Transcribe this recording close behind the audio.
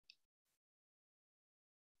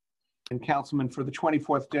and councilman for the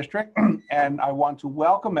 24th District, and I want to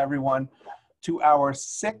welcome everyone to our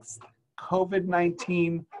 6th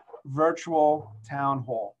COVID-19 virtual town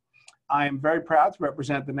hall. I am very proud to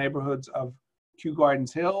represent the neighborhoods of Kew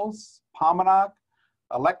Gardens Hills, Pominock,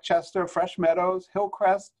 Electchester, Fresh Meadows,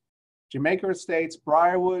 Hillcrest, Jamaica Estates,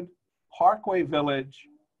 Briarwood, Parkway Village,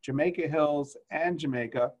 Jamaica Hills, and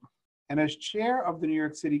Jamaica. And as chair of the New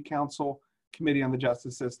York City Council Committee on the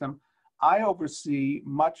Justice System, I oversee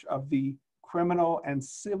much of the criminal and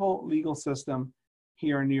civil legal system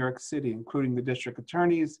here in New York City, including the district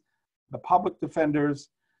attorneys, the public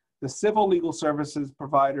defenders, the civil legal services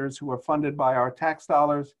providers who are funded by our tax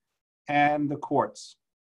dollars, and the courts.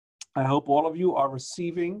 I hope all of you are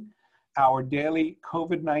receiving our daily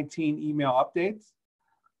COVID-19 email updates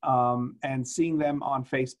and seeing them on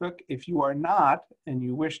Facebook. If you are not and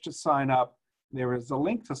you wish to sign up, there is a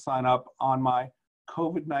link to sign up on my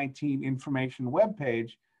COVID-19 information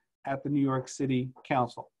webpage at the New York City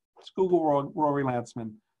Council. Just Google Rory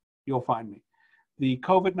Lantzman, you'll find me. The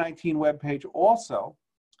COVID-19 webpage also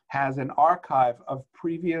has an archive of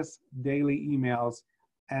previous daily emails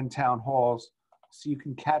and town halls, so you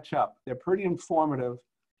can catch up. They're pretty informative,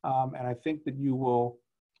 and I think that you will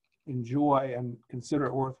enjoy and consider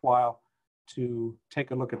it worthwhile to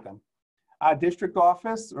take a look at them. Our district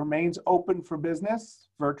office remains open for business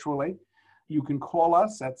virtually. You can call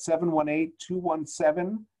us at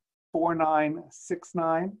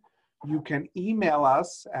 718-217-4969. You can email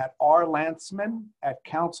us at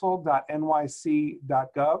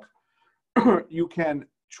rlantzman@council.nyc.gov. You can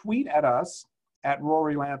tweet at us at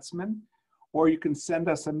Rory Lantzman, or you can send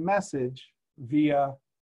us a message via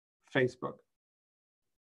Facebook.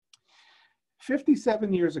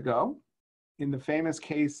 57 years ago, in the famous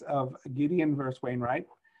case of Gideon versus Wainwright,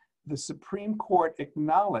 the Supreme Court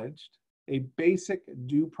acknowledged a basic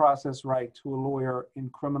due process right to a lawyer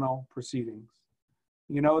in criminal proceedings.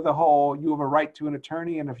 You know the whole, you have a right to an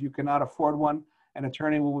attorney, and if you cannot afford one, an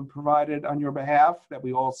attorney will be provided on your behalf, that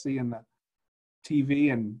we all see in the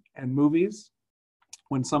TV and movies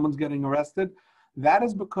when someone's getting arrested. That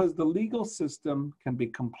is because the legal system can be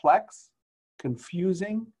complex,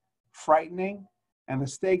 confusing, frightening, and the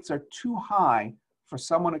stakes are too high for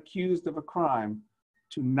someone accused of a crime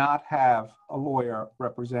to not have a lawyer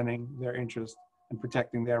representing their interest and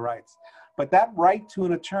protecting their rights. But that right to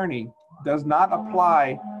an attorney does not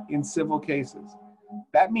apply in civil cases.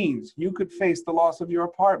 That means you could face the loss of your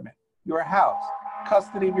apartment, your house,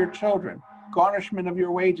 custody of your children, garnishment of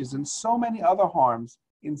your wages, and so many other harms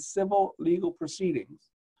in civil legal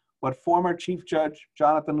proceedings, what former Chief Judge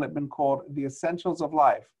Jonathan Lippman called the essentials of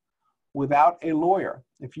life, without a lawyer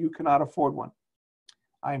if you cannot afford one.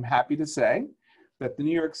 I am happy to say that the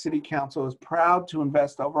New York City Council is proud to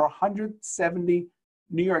invest over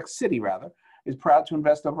New York City is proud to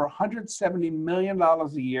invest over $170 million a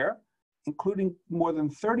year, including more than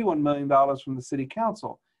 $31 million from the City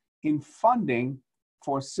Council, in funding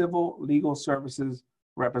for civil legal services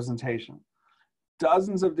representation.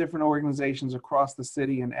 Dozens of different organizations across the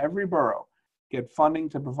city and every borough get funding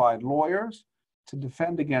to provide lawyers to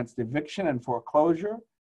defend against eviction and foreclosure,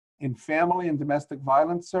 in family and domestic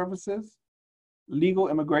violence services, legal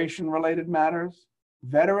immigration-related matters,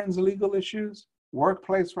 veterans' legal issues,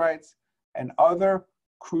 workplace rights, and other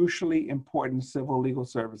crucially important civil legal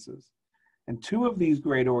services. And two of these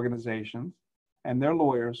great organizations and their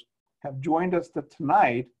lawyers have joined us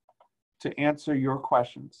tonight to answer your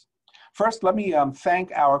questions. First, let me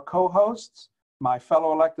thank our co-hosts, my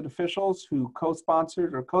fellow elected officials who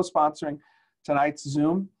co-sponsored or co-sponsoring tonight's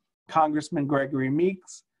Zoom: Congressman Gregory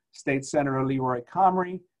Meeks, State Senator Leroy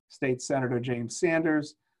Comrie, State Senator James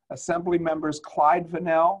Sanders, Assembly members Clyde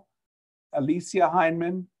Vannell, Alicia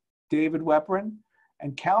Heineman, David Weprin,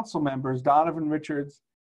 and Council members Donovan Richards,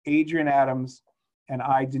 Adrian Adams, and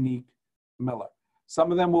Danique Miller.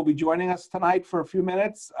 Some of them will be joining us tonight for a few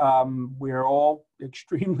minutes. We're all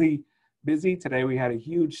extremely busy. Today we had a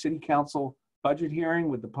huge City Council budget hearing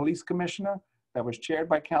with the police commissioner that was chaired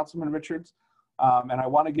by Councilman Richards. And I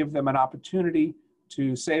want to give them an opportunity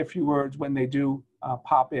to say a few words when they do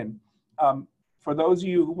pop in. For those of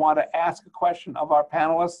you who want to ask a question of our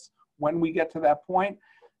panelists, when we get to that point,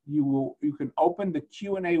 you can open the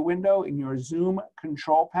Q&A window in your Zoom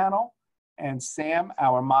control panel, and Sam,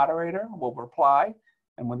 our moderator, will reply.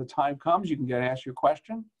 And when the time comes, you can ask your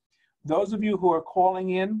question. Those of you who are calling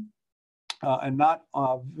in and not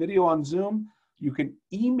video on Zoom, you can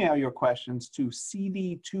email your questions to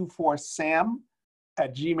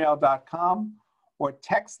cd24sam@gmail.com or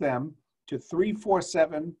text them to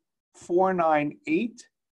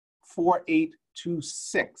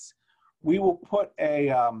 347-498-4826. We will put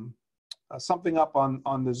something up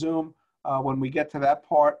on the Zoom when we get to that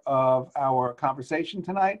part of our conversation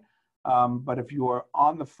tonight. But if you are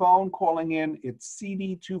on the phone calling in, it's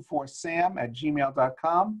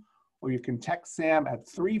cd24sam@gmail.com, or you can text Sam at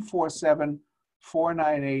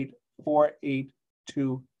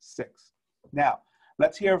 347-498-4826. Now,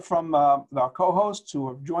 let's hear from our co-hosts who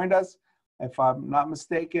have joined us. If I'm not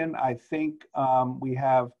mistaken, I think we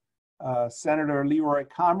have Senator Leroy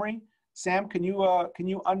Comrie. Sam, can you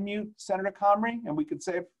unmute Senator Comrie, and he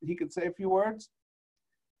could say a few words?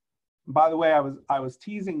 By the way, I was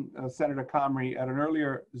teasing Senator Comrie at an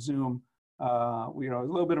earlier Zoom. A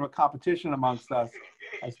little bit of a competition amongst us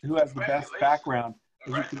as to who has the best background.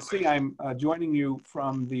 As you can see, I'm joining you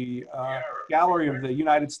from the gallery of the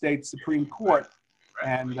United States Supreme Court,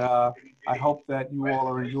 and I hope that you all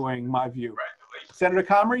are enjoying my view. Senator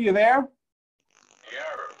Comrie, you there? Yeah,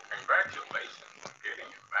 congratulations on getting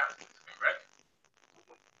your master's.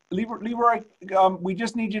 Leroy, we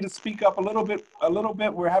just need you to speak up a little bit.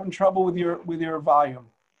 We're having trouble with your volume.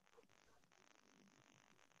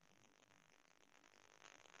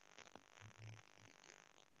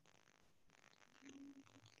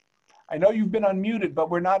 I know you've been unmuted, but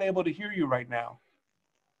we're not able to hear you right now.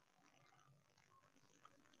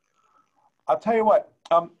 I'll tell you what,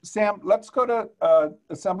 Sam, let's go to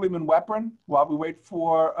Assemblyman Weprin while we wait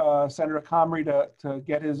for Senator Comrie to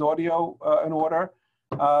get his audio in order.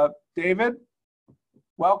 David,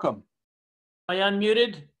 welcome. Am I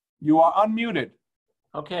unmuted? You are unmuted.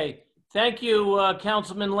 Okay. Thank you,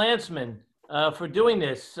 Councilman Lanceman, for doing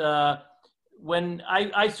this. When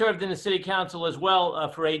I served in the City Council as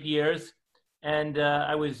well for 8 years, and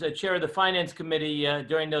I was chair of the Finance Committee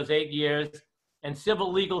during those 8 years, and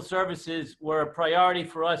civil legal services were a priority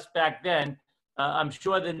for us back then. I'm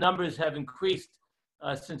sure the numbers have increased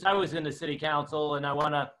since I was in the City Council, and I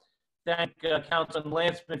want to thank Councilman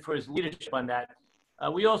Lanceman for his leadership on that.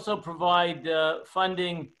 We also provide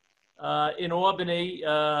funding in Albany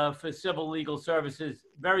for civil legal services,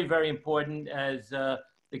 very, very important, as the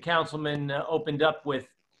councilman opened up with.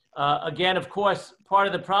 Again, of course, part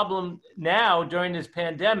of the problem now during this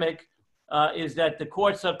pandemic is that the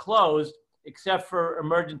courts are closed except for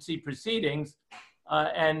emergency proceedings,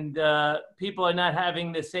 and people are not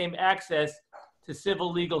having the same access to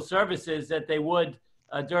civil legal services that they would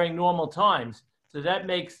during normal times. So that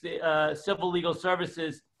makes the civil legal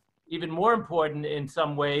services even more important in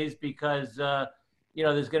some ways, because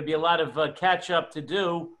there's going to be a lot of catch up to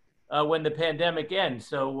do when the pandemic ends.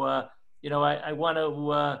 So I want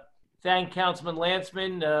to thank Councilman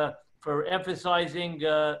Lanceman for emphasizing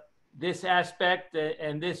this aspect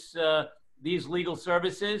and these legal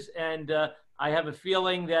services. And I have a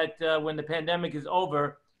feeling that when the pandemic is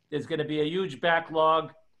over, there's going to be a huge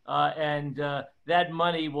backlog, and that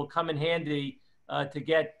money will come in handy to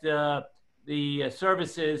get the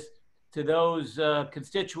services to those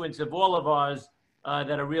constituents of all of ours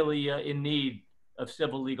that are really in need of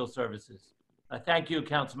civil legal services. Thank you,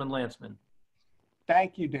 Councilman Lanceman.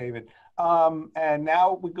 Thank you, David. And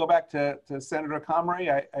now we go back to Senator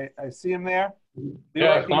Comrie. I see him there.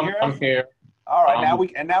 Yes, I'm here. All right, now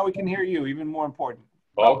we can hear you. Even more important.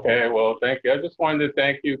 Okay, well, thank you. I just wanted to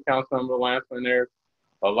thank you, Councilmember Lanceman. There's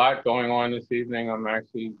a lot going on this evening. I'm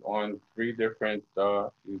actually on 3 different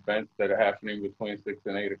events that are happening between 6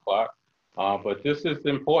 and 8 o'clock. But this is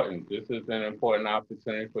important. This is an important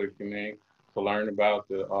opportunity for the community to learn about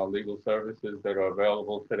the legal services that are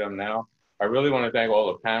available to them now. I really want to thank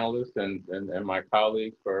all the panelists and my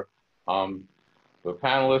colleagues for the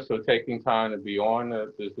panelists for taking time to be on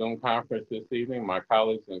the Zoom conference this evening. My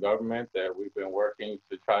colleagues in government, that we've been working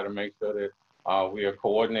to try to make sure that we are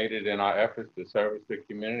coordinated in our efforts to service the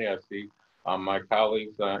community. I see my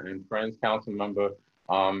colleagues and friends, Councilmember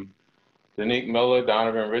Danique Miller,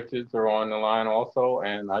 Donovan Richards are on the line also.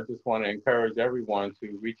 And I just want to encourage everyone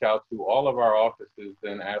to reach out to all of our offices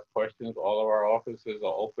and ask questions. All of our offices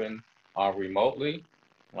are open remotely,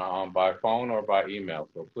 by phone or by email.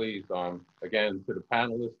 So please, again, to the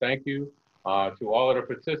panelists, thank you. To all of the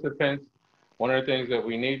participants, one of the things that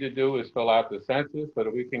we need to do is fill out the census so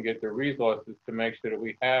that we can get the resources to make sure that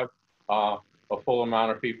we have a full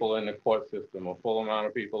amount of people in the court system, a full amount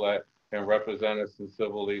of people that can represent us in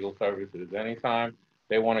civil legal services. Anytime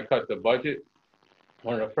they want to cut the budget,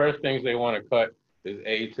 one of the first things they want to cut is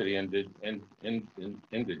aid to the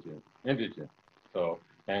indigent. So,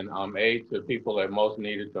 and aid to people that most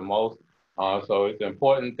need it the most. So it's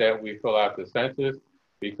important that we fill out the census,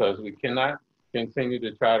 because we cannot continue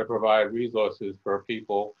to try to provide resources for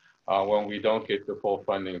people when we don't get the full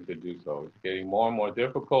funding to do so. It's getting more and more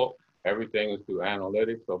difficult. Everything is through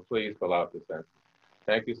analytics, so please fill out the census.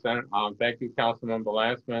 Thank you, Senator. Thank you, Councilmember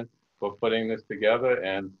Lanceman, for putting this together.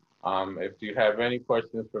 And If you have any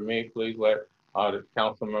questions for me, please let the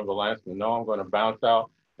Councilmember Lansman know. I'm going to bounce out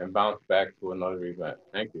and bounce back to another event.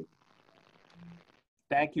 Thank you.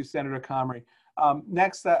 Thank you, Senator Comrie.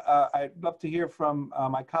 Next, I'd love to hear from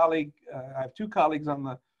my colleague. I have two colleagues on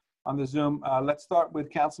the Zoom. Let's start with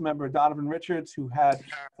Councilmember Donovan Richards, who had,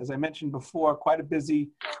 as I mentioned before, quite a busy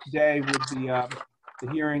day with the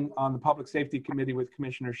hearing on the Public Safety Committee with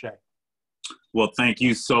Commissioner Shea. Well, thank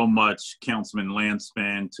you so much, Councilman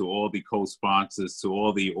Lansman, to all the co-sponsors, to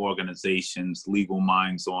all the organizations, legal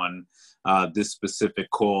minds on this specific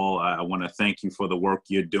call. I want to thank you for the work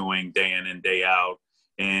you're doing day in and day out.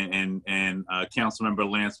 And Councilmember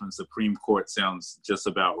Lansman, Supreme Court sounds just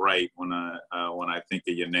about right when I think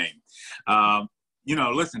of your name. You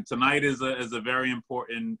know, listen, tonight is a very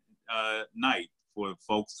important night for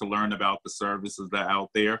folks to learn about the services that are out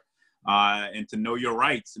there. And to know your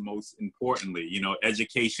rights, most importantly. You know,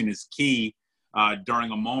 education is key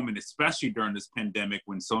during a moment, especially during this pandemic,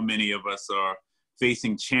 when so many of us are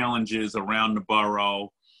facing challenges around the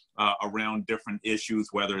borough, around different issues,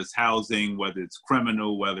 whether it's housing, whether it's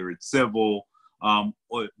criminal, whether it's civil.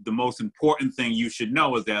 Or the most important thing you should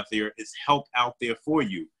know is that there is help out there for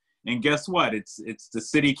you. And guess what? It's the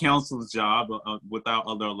city council's job, without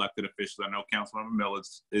other elected officials, I know Councilmember Miller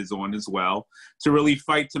is on as well, to really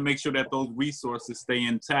fight to make sure that those resources stay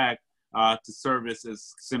intact to service,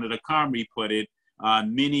 as Senator Comrie put it,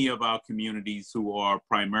 many of our communities who are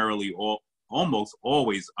primarily almost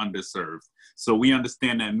always underserved. So we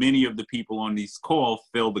understand that many of the people on these calls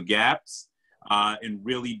fill the gaps and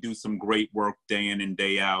really do some great work day in and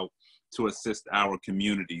day out to assist our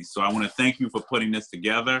communities. So I want to thank you for putting this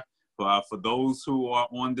together. For those who are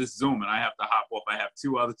on this Zoom, and I have to hop off, I have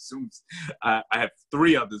two other Zooms. I have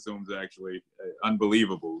three other Zooms, actually.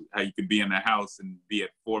 Unbelievable how you could be in the house and be at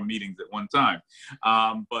 4 meetings at one time.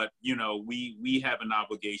 But, you know, we have an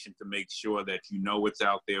obligation to make sure that you know what's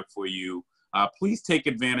out there for you. Please take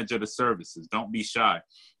advantage of the services. Don't be shy.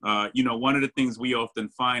 You know, one of the things we often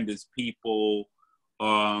find is people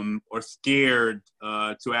are scared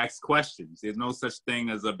to ask questions. There's no such thing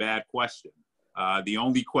as a bad question. The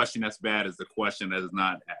only question that's bad is the question that is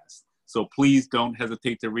not asked. So please don't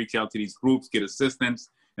hesitate to reach out to these groups, get assistance.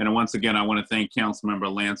 And once again, I want to thank Councilmember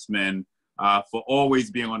Lansman for always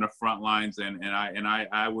being on the front lines. And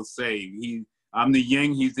I will say, I'm the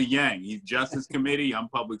yin, he's the yang. He's Justice Committee, I'm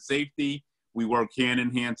Public Safety. We work hand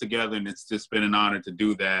in hand together, and it's just been an honor to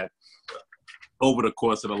do that over the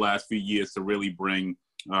course of the last few years to really bring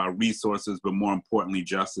resources, but more importantly,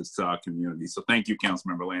 justice to our community. So thank you,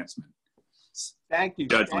 Councilmember Lansman. Thank you,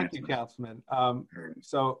 thank you, Councilman.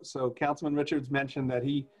 So Councilman Richards mentioned that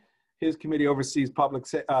his committee oversees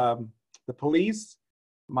the police.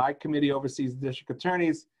 My committee oversees the district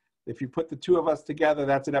attorneys. If you put the two of us together,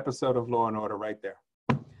 that's an episode of Law and Order right there.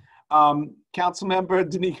 Councilmember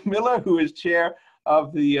Denise Miller, who is chair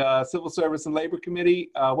of the Civil Service and Labor Committee,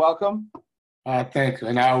 welcome. Thank you,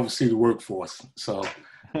 and I oversee the workforce. So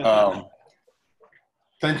thank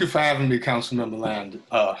you for having me, Councilmember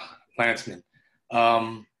Lansman.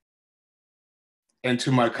 And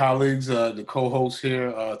to my colleagues, the co-hosts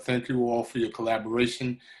here, thank you all for your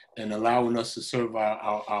collaboration and allowing us to serve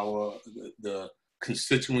the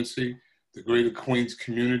constituency, the greater Queens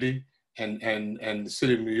community, and the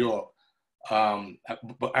city of New York.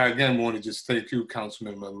 But I again want to just thank you,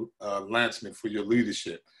 Councilmember Lansman, for your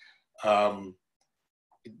leadership. You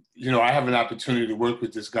know, I have an opportunity to work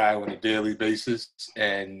with this guy on a daily basis,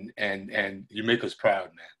 and you make us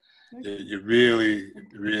proud, man. You really,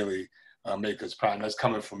 really make us proud, and that's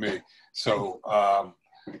coming from me. So,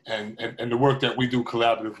 and the work that we do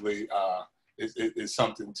collaboratively is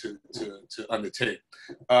something to undertake.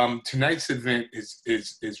 Tonight's event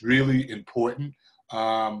is really important.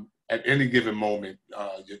 At any given moment,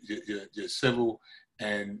 your civil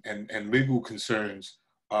and legal concerns,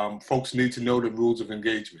 folks need to know the rules of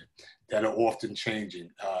engagement that are often changing,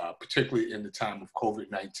 particularly in the time of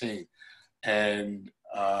COVID-19. And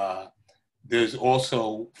there's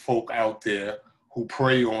also folk out there who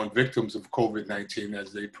prey on victims of COVID-19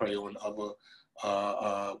 as they prey on other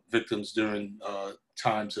victims during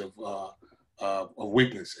times of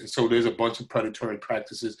weakness. And so there's a bunch of predatory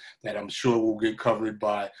practices that I'm sure will get covered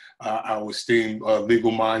by our esteemed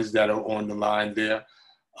legal minds that are on the line there.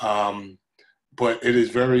 But it is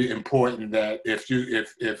very important that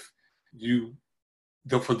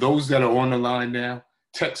for those that are on the line now,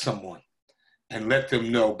 text someone and let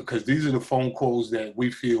them know, because these are the phone calls that we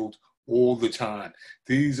field all the time.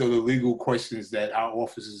 These are the legal questions that our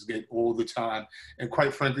officers get all the time, and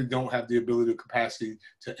quite frankly, don't have the ability or capacity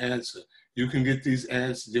to answer. You can get these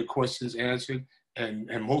your questions answered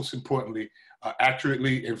and most importantly,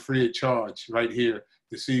 accurately and free of charge right here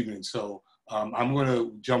this evening. So I'm going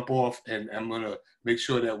to jump off, and I'm going to make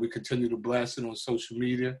sure that we continue to blast it on social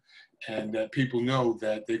media, and that people know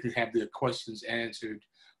that they can have their questions answered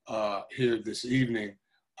here this evening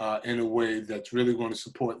in a way that's really going to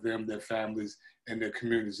support them, their families, and their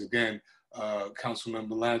communities. Again,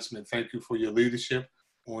 Councilmember Lanceman, thank you for your leadership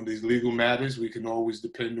on these legal matters. We can always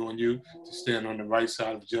depend on you to stand on the right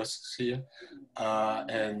side of justice here.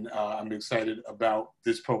 I'm excited about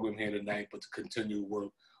this program here tonight, but to continue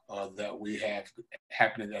work that we have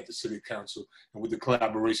happening at the City Council and with the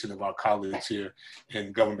collaboration of our colleagues here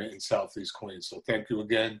in government in Southeast Queens. So thank you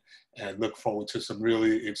again, and look forward to some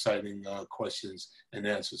really exciting questions and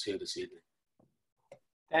answers here this evening.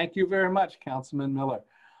 Thank you very much, Councilman Miller.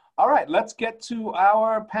 All right, let's get to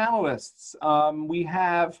our panelists. We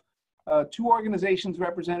have two organizations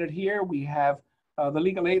represented here. We have the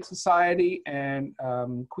Legal Aid Society and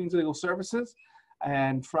Queens Legal Services.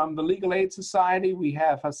 And from the Legal Aid Society, we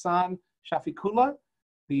have Hassan Shafiqullah,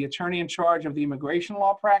 the attorney in charge of the immigration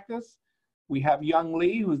law practice. We have Young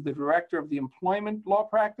Lee, who's the director of the employment law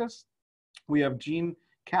practice. We have Jean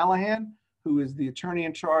Callahan, who is the attorney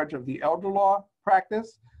in charge of the elder law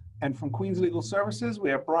practice. And from Queens Legal Services,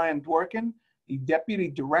 we have Brian Dworkin, the deputy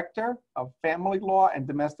director of family law and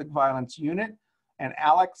domestic violence unit, and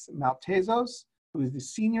Alex Maltezos, who is the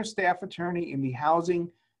senior staff attorney in the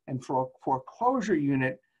housing and foreclosure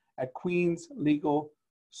unit at Queens Legal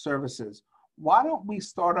Services. Why don't we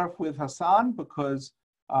start off with Hassan, because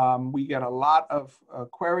we get a lot of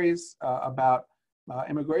queries about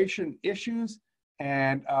immigration issues.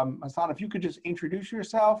 And Hassan, if you could just introduce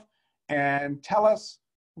yourself and tell us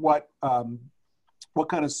what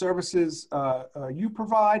kind of services you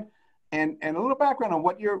provide, and a little background on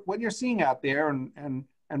what you're seeing out there, and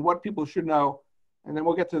what people should know, and then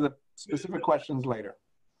we'll get to the specific questions later.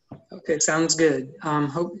 Okay, sounds good.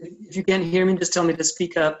 Hope if you can't hear me, just tell me to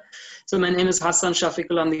speak up. So my name is Hassan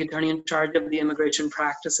Shafiqullah. I'm the attorney in charge of the immigration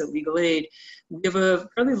practice at Legal Aid. We have a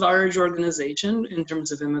fairly large organization in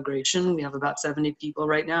terms of immigration. We have about 70 people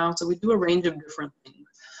right now. So we do a range of different things.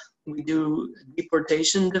 We do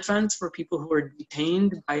deportation defense for people who are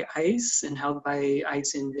detained by ICE and held by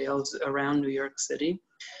ICE in jails around New York City.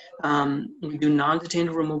 We do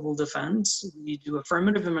non-detained removal defense. We do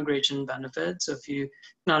affirmative immigration benefits. So if it's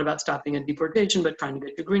not about stopping a deportation, but trying to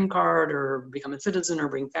get your green card or become a citizen or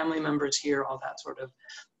bring family members here, all that sort of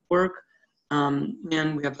work.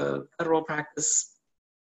 And we have a federal practice,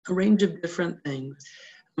 a range of different things.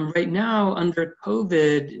 Right now, under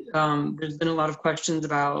COVID, there's been a lot of questions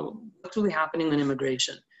about what's really happening in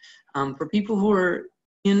immigration. For people who are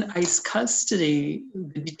in ICE custody,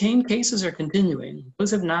 the detained cases are continuing.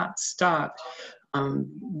 Those have not stopped,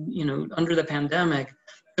 under the pandemic.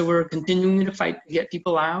 So we're continuing to fight to get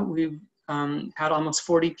people out. We've had almost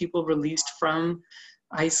 40 people released from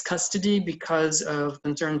ICE custody because of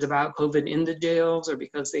concerns about COVID in the jails, or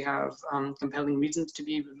because they have compelling reasons to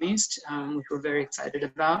be released, which we're very excited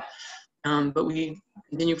about. But we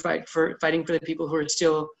continue fighting for the people who are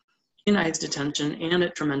still in ICE detention and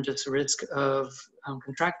at tremendous risk of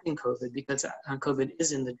contracting COVID, because COVID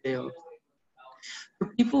is in the jail. For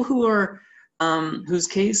people who are whose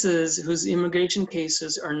immigration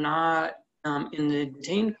cases are not in the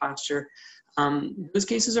detained posture, those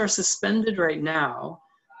cases are suspended right now.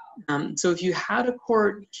 So if you had a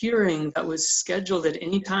court hearing that was scheduled at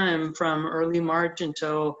any time from early March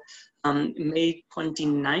until May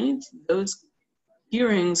 29th, those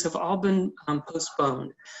hearings have all been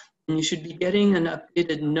postponed. And you should be getting an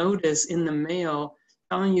updated notice in the mail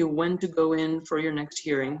telling you when to go in for your next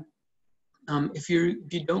hearing. If you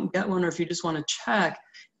don't get one, or if you just want to check,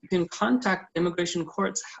 you can contact the Immigration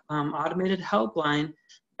Court's automated helpline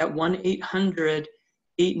at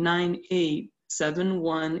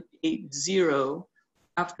 1-800-898-7180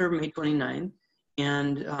 after May 29th,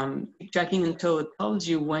 and keep checking until it tells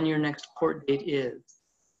you when your next court date is.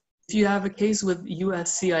 If you have a case with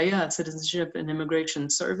USCIS, Citizenship and Immigration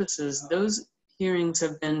Services, those hearings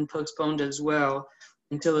have been postponed as well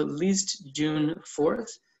until at least June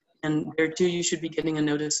 4th. And there too, you should be getting a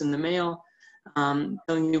notice in the mail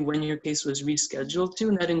telling you when your case was rescheduled to,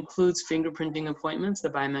 and that includes fingerprinting appointments, the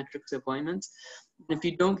biometrics appointments. And if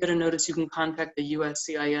you don't get a notice, you can contact the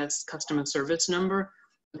USCIS customer service number,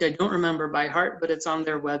 which I don't remember by heart, but it's on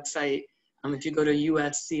their website if you go to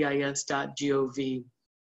uscis.gov.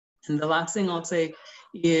 And the last thing I'll say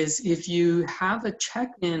is, if you have a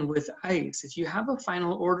check-in with ICE, if you have a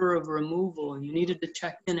final order of removal and you needed to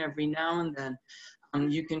check in every now and then,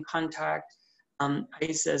 you can contact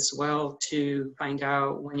ICE as well to find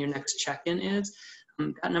out when your next check-in is.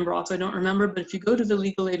 That number also I don't remember, but if you go to the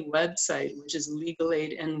Legal Aid website, which is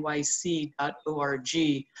legalaidnyc.org,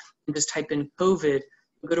 and just type in COVID,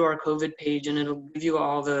 go to our COVID page and it'll give you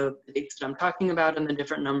all the dates that I'm talking about and the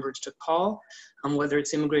different numbers to call, whether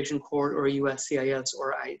it's immigration court or USCIS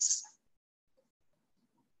or ICE.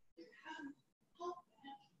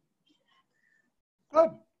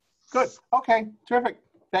 Good, good. Okay, terrific.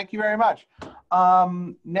 Thank you very much.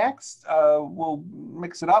 Next, we'll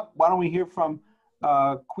mix it up. Why don't we hear from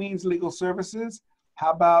Queens Legal Services?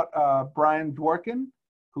 How about Brian Dworkin,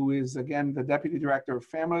 who is, again, the Deputy Director of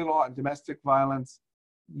Family Law and Domestic Violence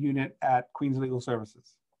Unit at Queens Legal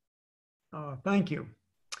Services. Thank you.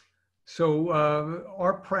 So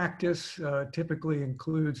our practice typically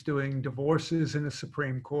includes doing divorces in the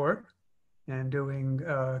Supreme Court and doing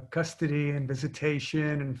custody and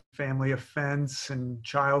visitation and family offense and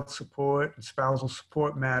child support and spousal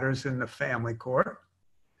support matters in the family court.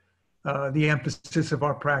 The emphasis of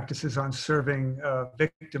our practice is on serving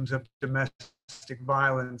victims of domestic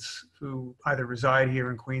violence who either reside here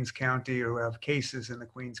in Queens County or have cases in the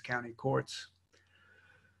Queens County courts.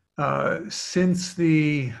 Since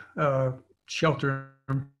the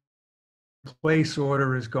shelter-in-place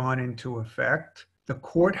order has gone into effect, the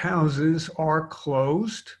courthouses are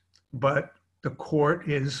closed, but the court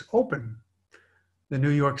is open. The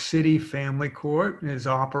New York City Family Court is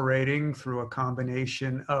operating through a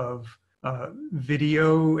combination of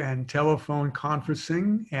video and telephone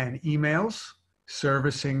conferencing and emails,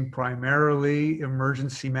 servicing primarily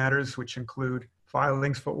emergency matters, which include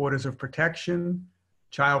filings for orders of protection,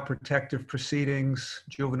 child protective proceedings,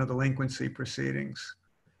 juvenile delinquency proceedings.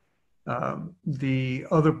 The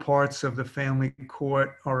other parts of the family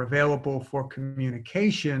court are available for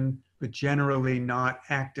communication, but generally not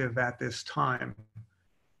active at this time.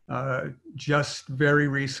 Just very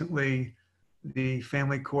recently, the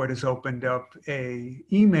family court has opened up an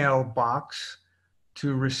email box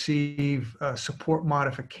to receive support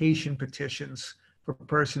modification petitions for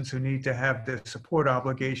persons who need to have their support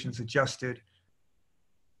obligations adjusted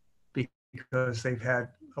because they've had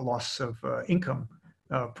a loss of income,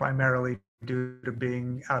 primarily due to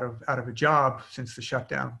being out of a job since the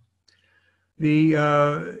shutdown.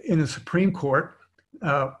 In the Supreme Court,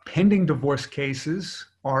 pending divorce cases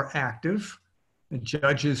are active. The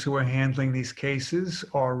judges who are handling these cases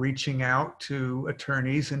are reaching out to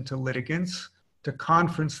attorneys and to litigants to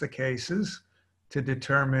conference the cases to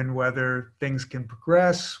determine whether things can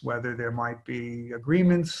progress, whether there might be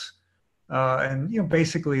agreements, and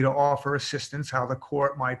basically to offer assistance how the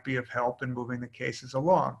court might be of help in moving the cases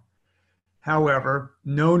along. However,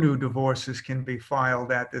 no new divorces can be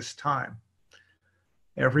filed at this time.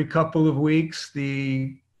 Every couple of weeks,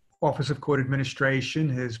 the Office of Court Administration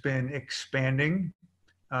has been expanding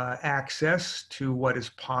access to what is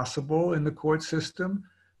possible in the court system.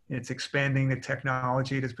 It's expanding the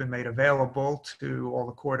technology that has been made available to all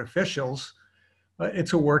the court officials.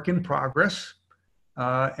 It's a work in progress.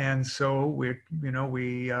 And so we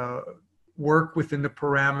work within the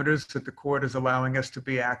parameters that the court is allowing us to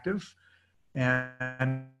be active,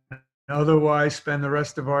 and otherwise spend the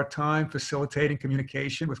rest of our time facilitating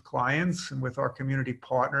communication with clients and with our community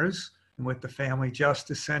partners and with the family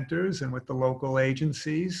justice centers and with the local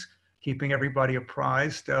agencies, keeping everybody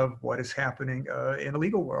apprised of what is happening in the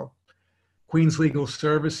legal world. Queens Legal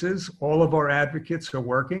Services, all of our advocates are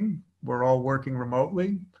working. We're all working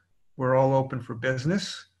remotely. We're all open for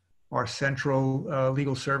business. Our central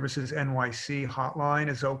Legal Services NYC hotline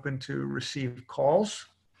is open to receive calls.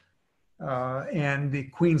 And the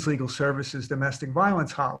Queens Legal Services Domestic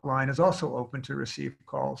Violence Hotline is also open to receive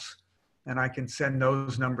calls. And I can send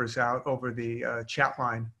those numbers out over the chat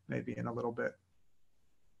line maybe in a little bit.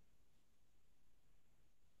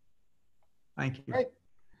 Thank you. Great.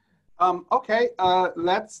 Okay,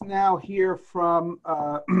 let's now hear from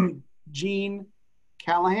Jean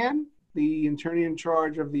Callahan, the attorney in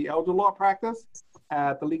charge of the elder law practice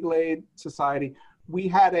at the Legal Aid Society. We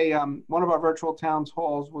had one of our virtual town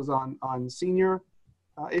halls was on senior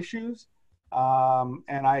issues.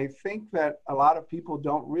 And I think that a lot of people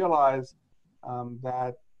don't realize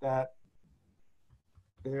that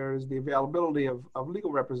there's the availability of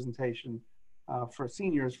legal representation for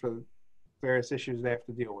seniors for various issues they have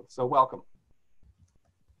to deal with. So welcome.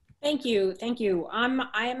 Thank you. Thank you.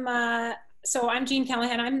 So I'm Jean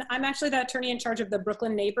Callahan. I'm actually the attorney in charge of the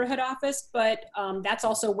Brooklyn neighborhood office, but that's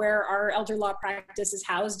also where our elder law practice is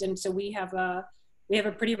housed. And so we have a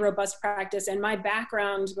pretty robust practice. And my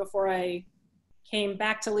background before I came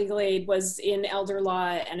back to legal aid was in elder law,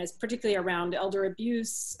 and it's particularly around elder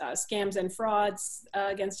abuse, scams and frauds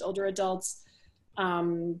against older adults,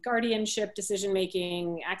 guardianship,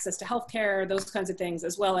 decision-making, access to healthcare, those kinds of things,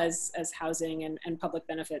 as well as housing and public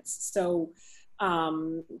benefits. So,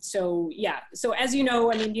 yeah, so as you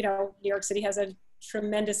know, I mean, you know, New York City has a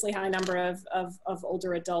tremendously high number of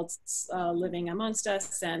older adults living amongst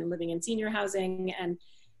us and living in senior housing. And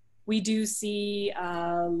we do see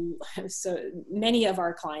so many of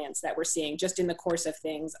our clients that we're seeing just in the course of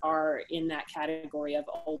things are in that category of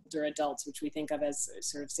older adults, which we think of as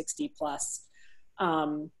sort of 60 plus.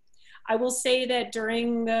 I will say that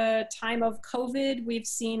during the time of COVID, we've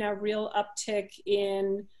seen a real uptick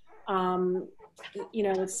in, you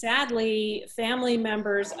know, sadly, family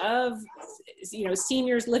members of, you know,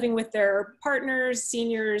 seniors living with their partners,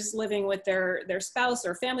 seniors living with their spouse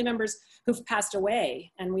or family members who've passed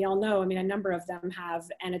away. And we all know, I mean, a number of them have,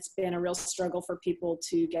 and it's been a real struggle for people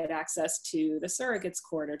to get access to the surrogate's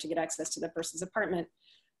court or to get access to the person's apartment.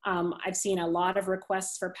 I've seen a lot of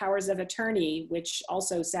requests for powers of attorney, which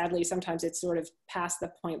also sadly, sometimes it's sort of past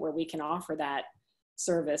the point where we can offer that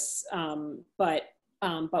service.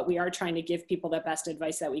 But we are trying to give people the best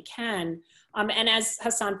advice that we can. And as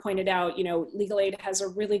Hassan pointed out, you know, Legal Aid has a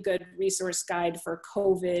really good resource guide for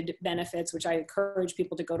COVID benefits, which I encourage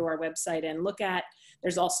people to go to our website and look at.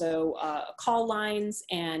 There's also call lines,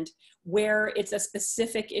 and where it's a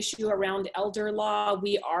specific issue around elder law,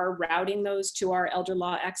 we are routing those to our elder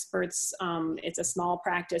law experts. It's a small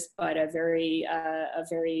practice, but a very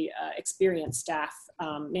experienced staff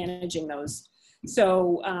managing those.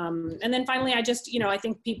 So, and then finally, I just, you know, I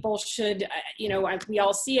think people should, you know, we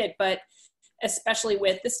all see it, but especially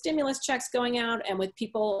with the stimulus checks going out and with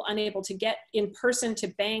people unable to get in person to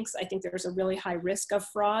banks, I think there's a really high risk of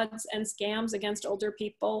frauds and scams against older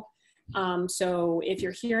people. So if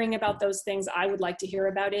you're hearing about those things, I would like to hear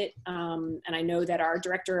about it. And I know that our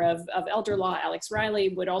director of elder law, Alex Riley,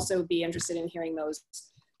 would also be interested in hearing those.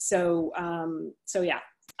 So, so yeah,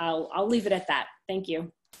 I'll leave it at that. Thank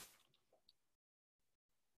you.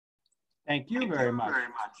 Thank you very much.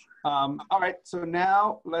 All right, so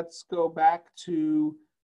now let's go back to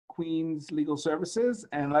Queens Legal Services,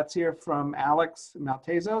 and let's hear from Alex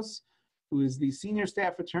Maltezos, who is the Senior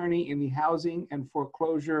Staff Attorney in the Housing and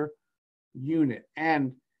Foreclosure Unit.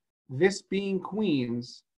 And this being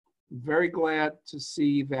Queens, very glad to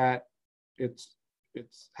see that it's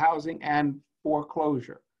housing and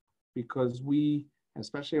foreclosure, because we,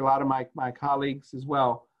 especially a lot of my colleagues as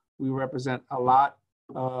well, we represent a lot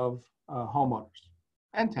of homeowners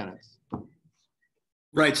and tenants.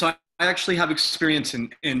 Right. So I actually have experience in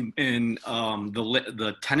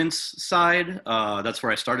the tenants side. That's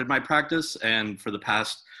where I started my practice, and for the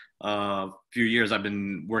past few years, I've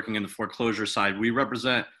been working in the foreclosure side. We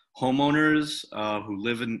represent homeowners who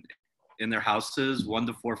live in their houses, 1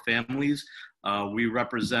 to 4 families. We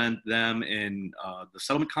represent them in the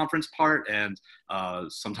settlement conference part and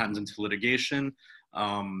sometimes into litigation.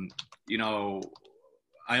 You know,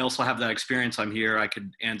 I also have that experience. I'm here. I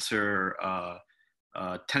could answer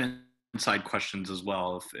tenant side questions as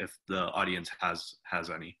well if the audience has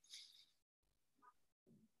any.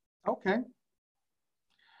 Okay.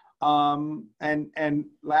 And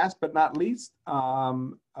last but not least,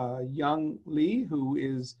 Young Lee, who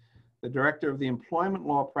is the director of the employment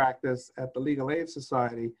law practice at the Legal Aid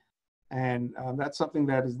Society. And that's something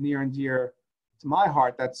that is near and dear to my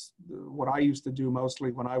heart. That's what I used to do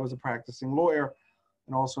mostly when I was a practicing lawyer.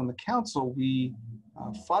 And also in the council, we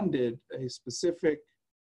funded a specific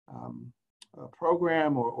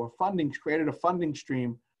program or funding, created a funding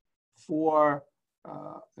stream for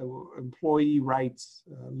employee rights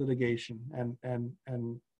litigation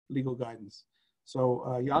and legal guidance.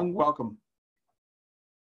 So Young, welcome.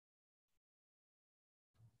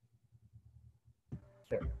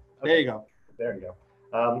 There you go. There you go.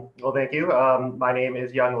 Well, thank you. My name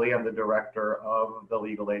is Young Lee. I'm the director of the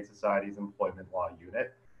Legal Aid Society's Employment Law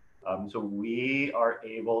Unit. So we are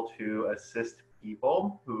able to assist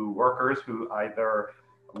workers who either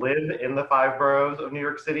live in the 5 boroughs of New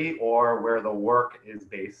York City or where the work is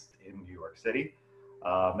based in New York City.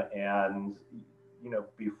 And, you know,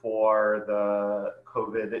 before the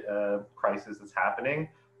COVID crisis is happening,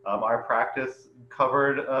 our practice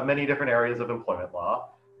covered many different areas of employment law.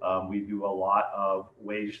 We do a lot of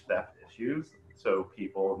wage theft issues. So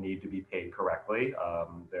people need to be paid correctly.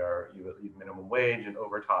 There are minimum wage and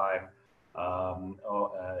overtime.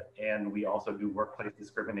 And we also do workplace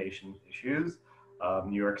discrimination issues.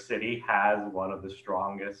 New York City has one of the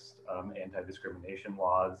strongest anti-discrimination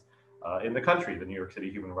laws in the country, the New York City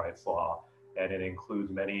Human Rights Law. And it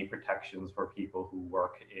includes many protections for people who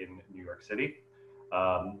work in New York City.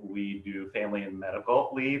 We do family and medical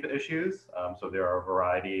leave issues. So there are a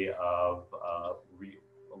variety of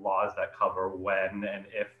laws that cover when and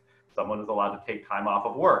if someone is allowed to take time off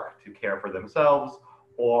of work to care for themselves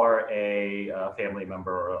or a family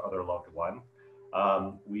member or other loved one.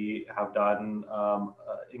 We have done,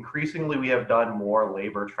 increasingly, we have done more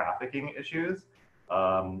labor trafficking issues.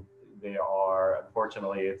 They are,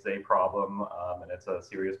 unfortunately, it's a problem, and it's a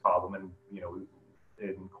serious problem. And, you know,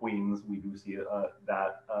 in Queens, we do see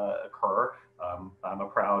that occur. I'm a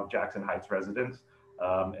proud Jackson Heights resident,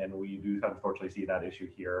 and we do unfortunately see that issue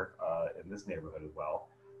here in this neighborhood as well.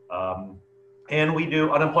 And we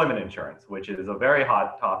do unemployment insurance, which is a very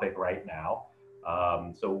hot topic right now.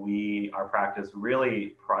 So our practice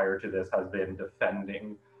really prior to this has been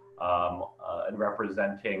defending and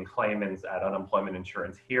representing claimants at unemployment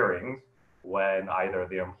insurance hearings when either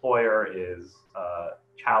the employer is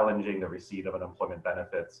challenging the receipt of unemployment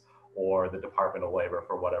benefits or the Department of Labor,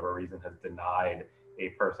 for whatever reason, has denied a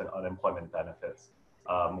person unemployment benefits.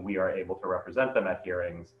 We are able to represent them at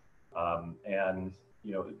hearings. And,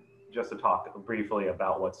 you know, just to talk briefly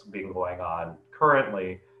about what's been going on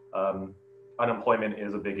currently, unemployment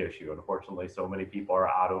is a big issue. Unfortunately, so many people are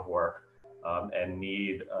out of work and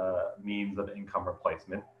need means of income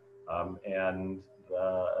replacement. And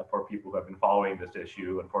for people who have been following this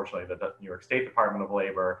issue, unfortunately, the New York State Department of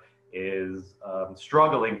Labor is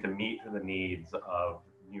struggling to meet the needs of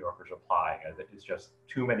New Yorkers applying. It's just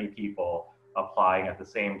too many people applying at the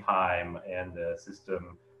same time, and the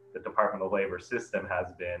system, the Department of Labor system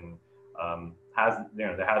has been,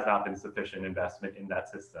 there has not been sufficient investment in that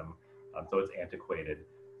system, so it's antiquated.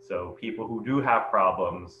 So people who do have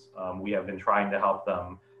problems, we have been trying to help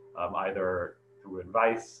them either through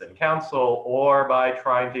advice and counsel or by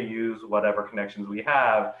trying to use whatever connections we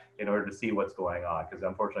have in order to see what's going on. Because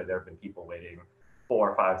unfortunately, there have been people waiting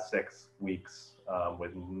 4, 5, 6 weeks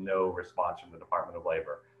with no response from the Department of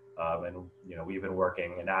Labor. And, you know, we've been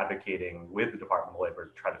working and advocating with the Department of Labor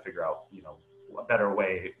to try to figure out, you know, a better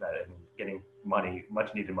way and getting money,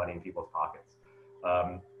 much needed money in people's pockets.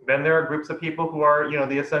 Then there are groups of people who are, you know,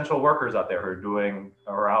 the essential workers out there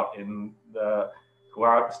who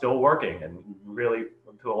are still working and really,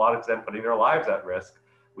 to a lot of extent, putting their lives at risk.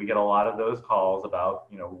 We get a lot of those calls about,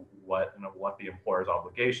 you know, what the employer's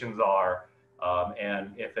obligations are,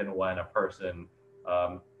 and if and when a person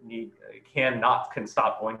can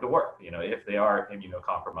stop going to work. You know, if they are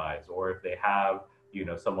immunocompromised, or if they have, you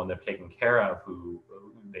know, someone they're taking care of who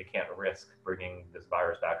they can't risk bringing this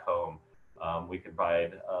virus back home. We can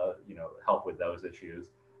provide, you know, help with those issues.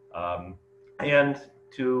 And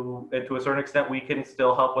to a certain extent, we can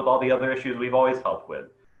still help with all the other issues we've always helped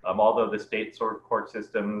with. Although the state sort of court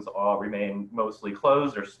systems remain mostly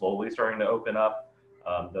closed, or slowly starting to open up.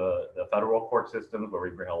 The federal court systems, where we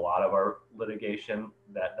bring a lot of our litigation,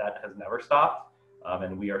 that has never stopped.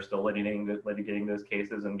 And we are still litigating those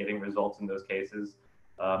cases and getting results in those cases.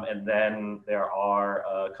 And then there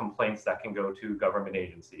are complaints that can go to government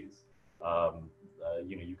agencies.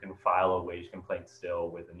 You know, you can file a wage complaint still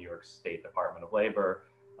with the New York State Department of Labor.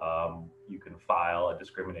 You can file a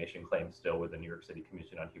discrimination claim still with the New York City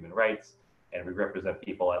Commission on Human Rights, and we represent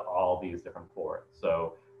people at all these different forums.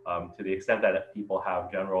 So to the extent that people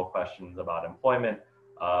have general questions about employment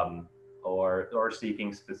or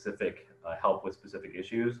seeking specific help with specific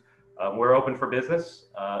issues, we're open for business,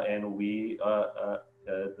 and we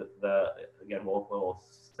again we'll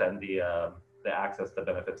send the access to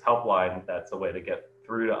benefits helpline. That's a way to get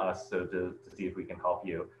through to us, so to see if we can help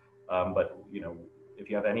you. But, you know, if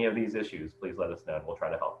you have any of these issues, please let us know and we'll try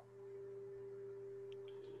to help.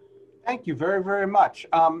 Thank you very, very much.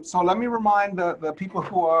 So let me remind the people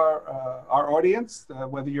who are our audience,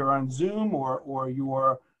 whether you're on Zoom or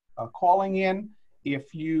you're calling in,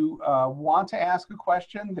 if you want to ask a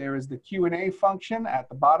question, there is the Q&A function at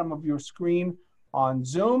the bottom of your screen on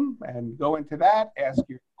Zoom, and go into that, ask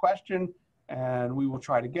your question, and we will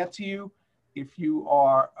try to get to you. If you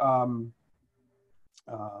are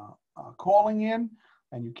calling in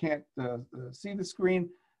and you can't see the screen,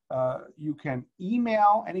 you can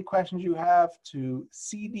email any questions you have to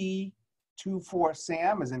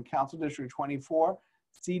cd24sam, as in Council District 24,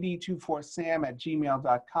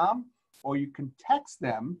 cd24sam@gmail.com, or you can text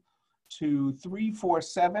them to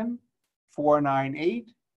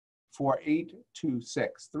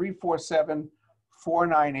 347-498-4826,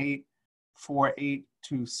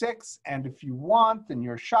 347-498-4826. And if you want, and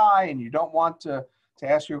you're shy and you don't want to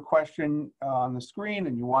ask your question on the screen,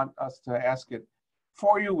 and you want us to ask it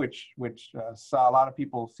for you, which a lot of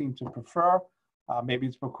people seem to prefer. Maybe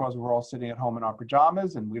it's because we're all sitting at home in our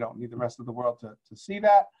pajamas and we don't need the rest of the world to see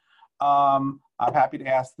that. I'm happy to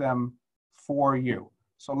ask them for you.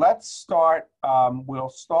 So let's start. We'll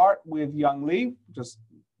start with Young Lee. Just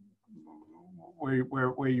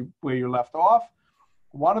you left off.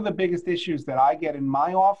 One of the biggest issues that I get in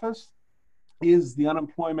my office is the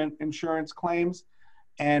unemployment insurance claims.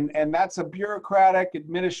 And that's a bureaucratic,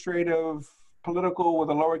 administrative, political with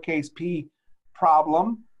a lowercase p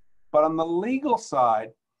problem. But on the legal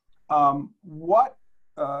side, what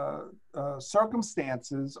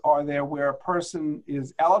circumstances are there where a person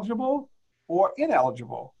is eligible or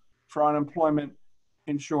ineligible for unemployment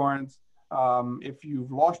insurance? If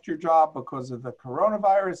you've lost your job because of the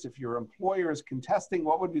coronavirus, if your employer is contesting,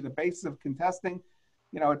 what would be the basis of contesting?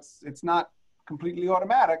 You know, it's not completely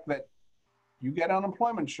automatic that you get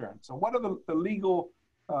unemployment insurance. So what are the legal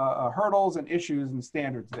hurdles and issues and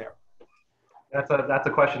standards there? That's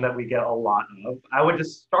a question that we get a lot of. I would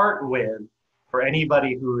just start with, for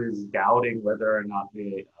anybody who is doubting whether or not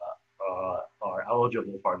they are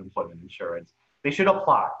eligible for unemployment insurance, they should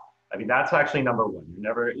apply. I mean, that's actually number one. You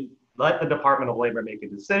never let the Department of Labor make a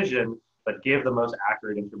decision, but give the most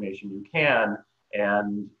accurate information you can.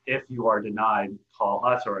 And if you are denied, call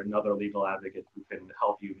us or another legal advocate who can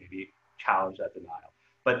help you maybe challenge that denial.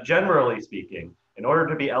 But generally speaking, in order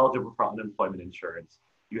to be eligible for unemployment insurance,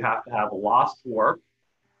 you have to have lost work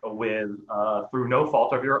with through no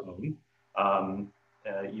fault of your own.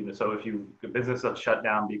 So if business is shut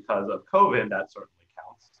down because of COVID, that certainly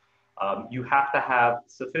counts. You have to have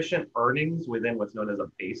sufficient earnings within what's known as a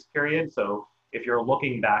base period. So if you're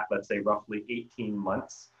looking back, let's say roughly 18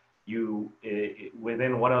 months,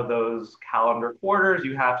 within one of those calendar quarters,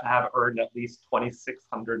 you have to have earned at least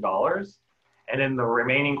 $2,600. And in the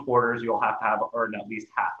remaining quarters, you'll have to have earned at least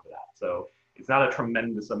half of that. So it's not a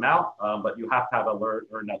tremendous amount, but you have to have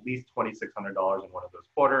earned at least $2,600 in one of those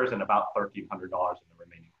quarters and about $1,300 in the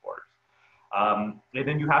remaining quarters. And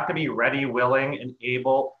then you have to be ready, willing, and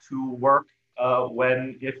able to work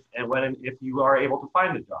if you are able to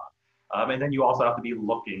find a job. And then you also have to be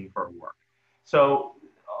looking for work. So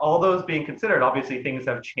all those being considered, obviously things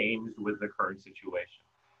have changed with the current situation.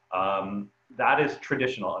 That is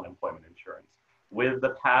traditional unemployment insurance. With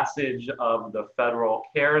the passage of the Federal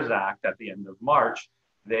CARES Act at the end of March,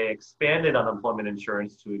 they expanded unemployment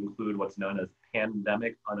insurance to include what's known as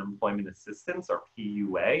Pandemic Unemployment Assistance, or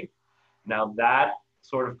PUA. Now that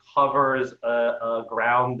sort of covers a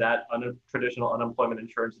ground that traditional unemployment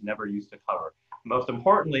insurance never used to cover. Most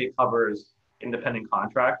importantly, it covers independent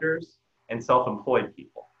contractors and self-employed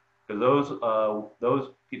people, because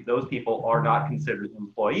those people are not considered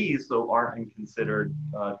employees, so aren't considered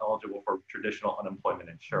eligible for traditional unemployment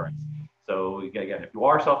insurance. So again, if you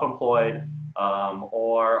are self-employed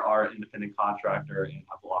or are an independent contractor and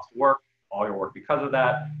have lost work, all your work because of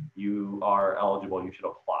that, you are eligible, you should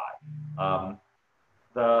apply.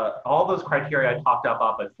 All those criteria I talked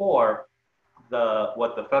about before,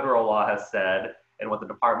 what the federal law has said and what the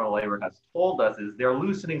Department of Labor has told us is they're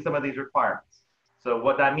loosening some of these requirements. So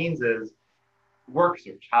what that means is work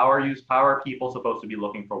search. How are people supposed to be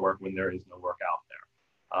looking for work when there is no work out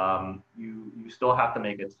there? You still have to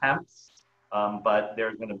make attempts, but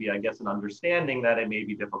there's going to be, I guess, an understanding that it may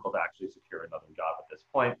be difficult to actually secure another job at this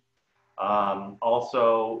point.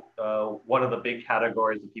 Also, one of the big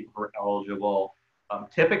categories of people who are eligible,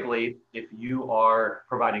 typically, if you are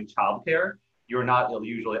providing childcare, you're not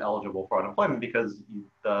usually eligible for unemployment because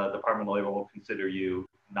the Department of Labor will consider you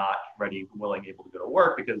not ready, willing, able to go to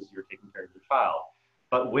work because you're taking care of your child.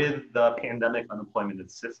 But with the pandemic unemployment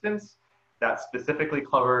assistance, that specifically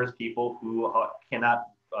covers people who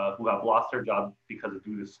who have lost their job because of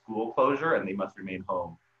due to school closure and they must remain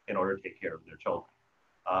home in order to take care of their children.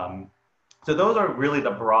 So those are really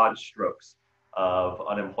the broad strokes of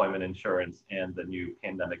unemployment insurance and the new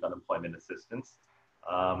pandemic unemployment assistance.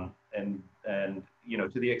 And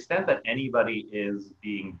to the extent that anybody is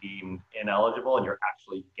being deemed ineligible and you're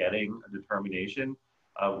actually getting a determination,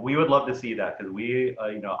 we would love to see that, because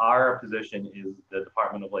our position is the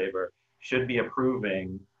Department of Labor should be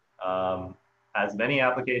approving as many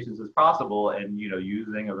applications as possible and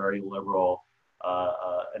using a very liberal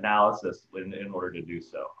analysis in order to do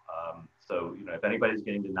so. So if anybody's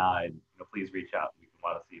getting denied, please reach out. We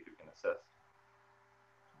want to see if we can assist.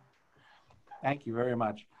 Thank you very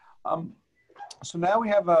much. So now we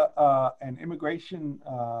have an immigration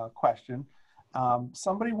question.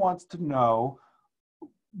 Somebody wants to know,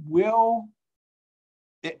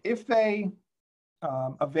 if they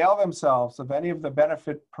avail themselves of any of the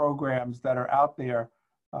benefit programs that are out there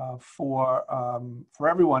for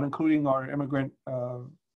everyone, including our immigrant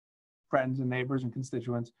friends and neighbors and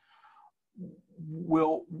constituents,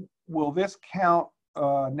 will this count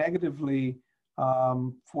negatively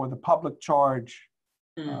for the public charge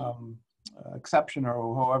exception,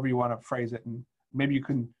 or however you want to phrase it? And maybe you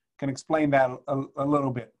can explain that a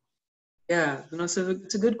little bit. Yeah, so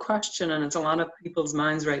it's a good question, and it's a lot of people's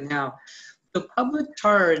minds right now. The public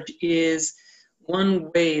charge is one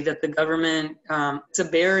way that the government, it's a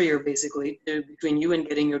barrier basically between you and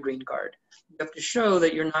getting your green card. You have to show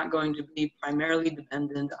that you're not going to be primarily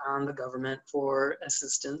dependent on the government for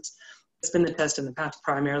assistance. It's been the test in the past,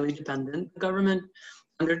 primarily dependent. The government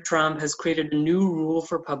under Trump has created a new rule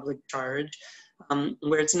for public charge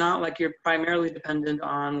where it's not like you're primarily dependent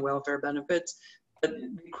on welfare benefits, but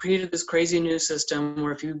they created this crazy new system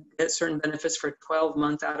where if you get certain benefits for 12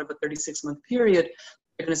 months out of a 36-month period,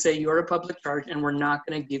 they're going to say you're a public charge and we're not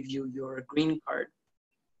going to give you your green card.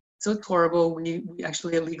 So it's horrible. We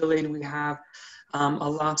actually at Legal Aid, we have a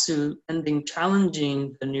lawsuit pending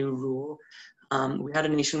challenging the new rule. We had a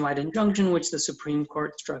nationwide injunction, which the Supreme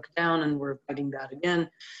Court struck down, and we're fighting that again.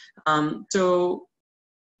 So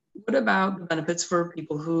what about the benefits for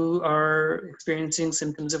people who are experiencing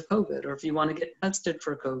symptoms of COVID, or if you want to get tested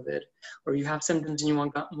for COVID, or you have symptoms and you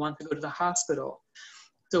want to go to the hospital?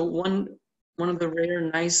 So one of the rare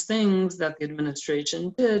nice things that the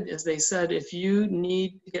administration did is they said, if you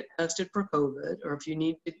need to get tested for COVID, or if you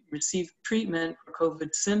need to receive treatment for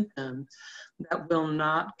COVID symptoms, that will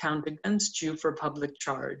not count against you for public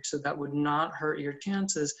charge. So that would not hurt your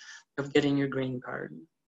chances of getting your green card.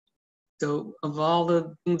 So of all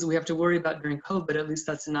the things we have to worry about during COVID, at least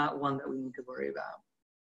that's not one that we need to worry about.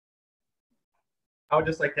 I would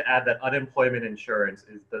just like to add that unemployment insurance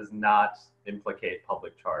does not implicate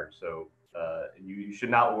public charge. So you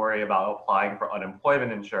should not worry about applying for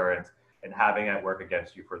unemployment insurance and having it work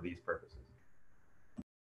against you for these purposes.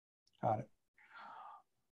 Got it.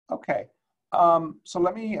 Okay. So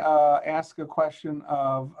let me ask a question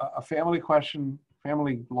of a family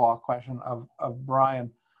law question of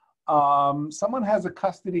Brian. Someone has a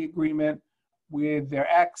custody agreement with their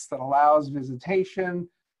ex that allows visitation,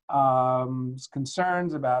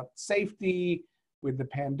 concerns about safety with the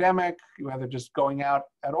pandemic, whether just going out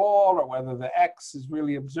at all or whether the ex is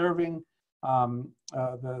really observing the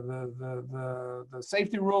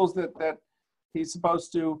safety rules that he's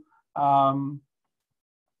supposed to.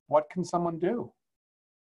 What can someone do?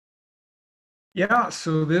 Yeah,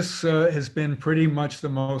 so this has been pretty much the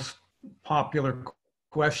most popular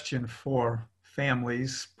question for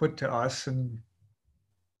families put to us, and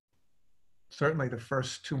certainly the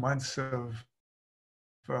first 2 months of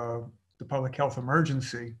the public health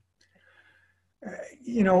emergency.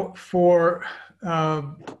 You know, for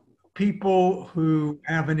people who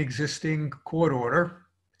have an existing court order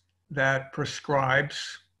that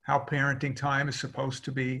prescribes how parenting time is supposed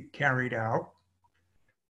to be carried out,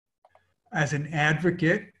 as an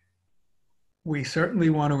advocate, we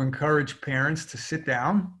certainly want to encourage parents to sit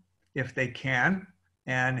down if they can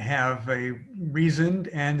and have a reasoned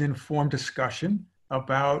and informed discussion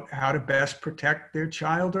about how to best protect their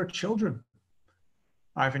child or children.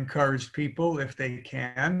 I've encouraged people, if they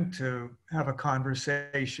can, to have a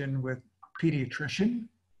conversation with a pediatrician.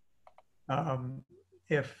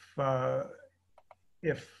 If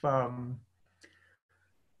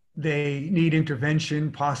they need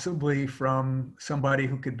intervention, possibly from somebody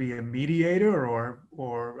who could be a mediator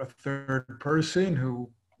or a third person who,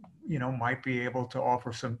 you know, might be able to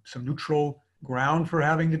offer some neutral ground for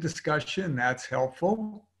having the discussion, that's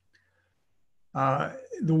helpful. The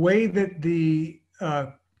way that the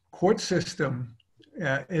court system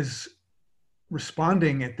is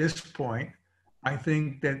responding at this point, I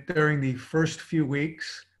think that during the first few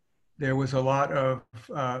weeks, there was a lot of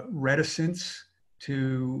reticence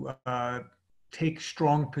to take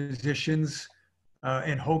strong positions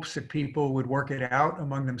in hopes that people would work it out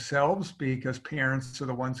among themselves, because parents are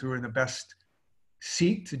the ones who are in the best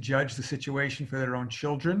seat to judge the situation for their own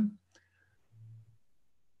children.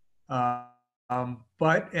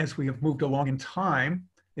 But as we have moved along in time,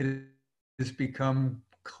 it has become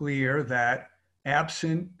clear that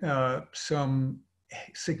absent some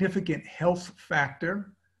significant health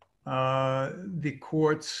factor, the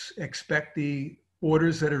courts expect the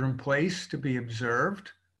orders that are in place to be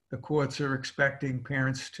observed. The courts are expecting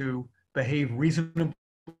parents to behave reasonably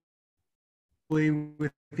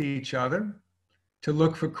with each other, to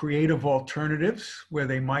look for creative alternatives where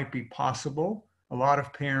they might be possible. A lot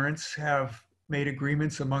of parents have made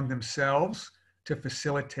agreements among themselves to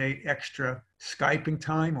facilitate extra Skyping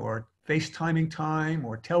time or FaceTiming time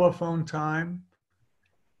or telephone time.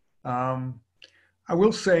 I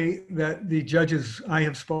will say that the judges I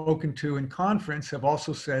have spoken to in conference have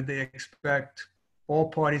also said they expect all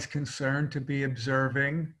parties concerned to be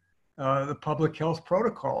observing the public health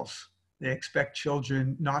protocols. They expect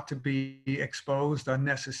children not to be exposed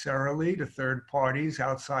unnecessarily to third parties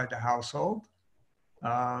outside the household.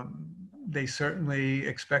 They certainly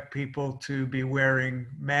expect people to be wearing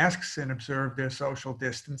masks and observe their social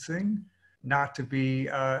distancing, not to be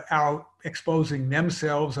out exposing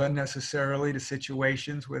themselves unnecessarily to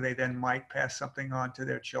situations where they then might pass something on to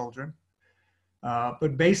their children.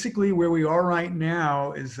 But basically where we are right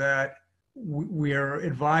now is that we are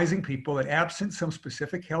advising people that absent some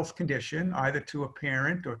specific health condition, either to a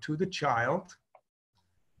parent or to the child,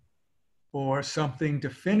 or something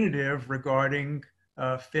definitive regarding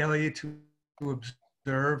failure to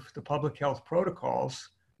observe the public health protocols,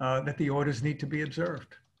 that the orders need to be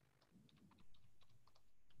observed.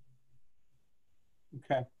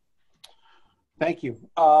 Okay. Thank you.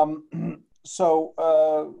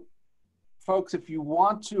 Folks, if you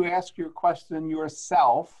want to ask your question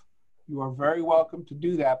yourself, you are very welcome to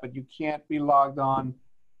do that, but you can't be logged on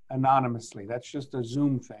anonymously. That's just a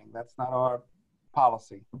Zoom thing. That's not our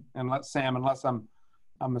policy, unless I'm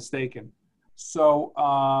mistaken. So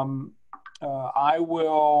I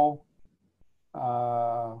will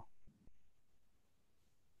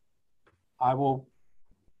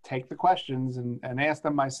take the questions and ask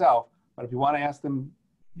them myself. But if you want to ask them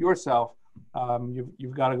yourself,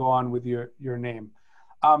 you've got to go on with your name.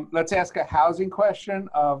 Let's ask a housing question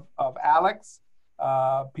of Alex.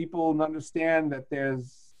 People understand that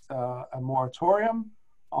there's a moratorium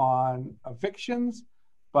on evictions,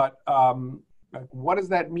 but like, what does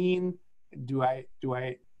that mean? Do I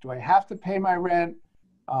have to pay my rent?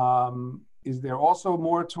 Is there also a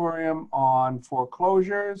moratorium on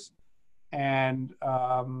foreclosures? And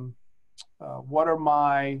what are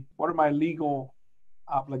my legal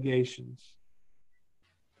obligations?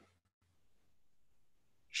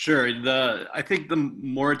 Sure. I think the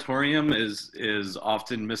moratorium is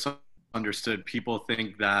often misunderstood. People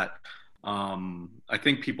think that I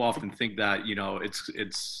think people often think that, you know, it's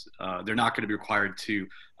they're not going to be required to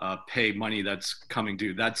pay money that's coming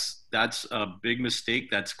due. That's a big mistake.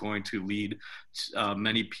 That's going to lead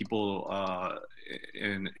many people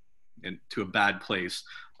to a bad place.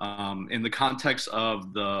 In the context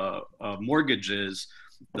of the mortgages,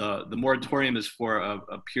 the moratorium is for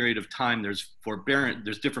a period of time. There's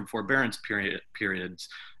different forbearance periods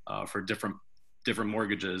for different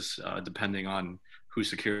mortgages depending on who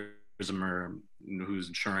secures them or who's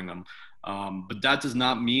insuring them. But that does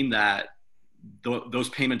not mean that those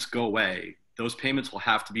payments go away. Those payments will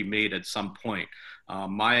have to be made at some point.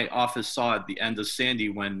 My office saw at the end of Sandy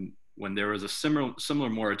when there was a similar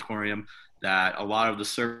moratorium that a lot of the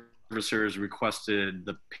servicers requested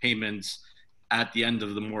the payments at the end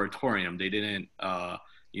of the moratorium. They didn't,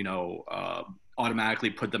 automatically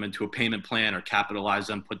put them into a payment plan or capitalize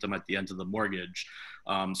them, put them at the end of the mortgage.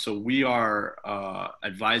 So we are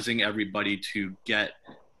advising everybody to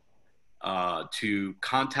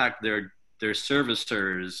contact their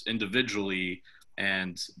servicers individually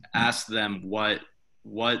and ask them what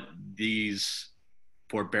these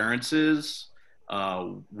forbearances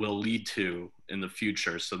will lead to in the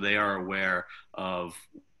future, so they are aware of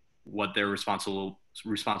what their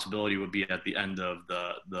responsibility would be at the end of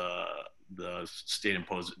the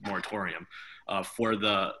state-imposed moratorium. For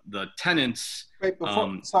the tenants. Wait,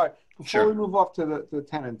 before sure. we move off to the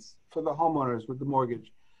tenants, for the homeowners with the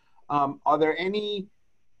mortgage, are there any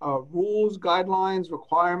rules, guidelines,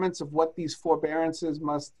 requirements of what these forbearances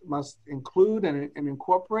must include and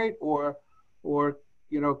incorporate, or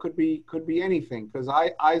could be anything? Because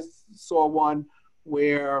I saw one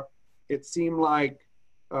where it seemed like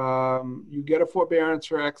you get a forbearance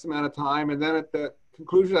for X amount of time, and then at the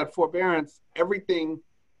conclusion of that forbearance, everything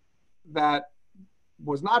that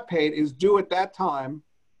was not paid is due at that time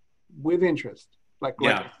with interest. Like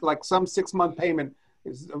some 6-month payment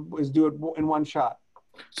is due in one shot.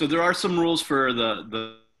 So there are some rules for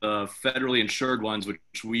the federally insured ones,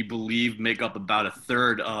 which we believe make up about a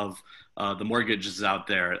third of the mortgages out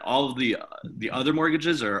there. All of the other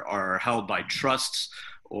mortgages are held by trusts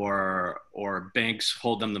or banks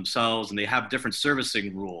hold them themselves, and they have different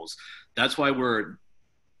servicing rules. That's why we're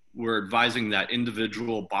advising that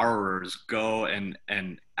individual borrowers go and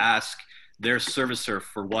ask their servicer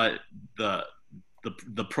for what the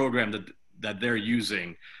program that they're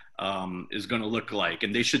using is going to look like,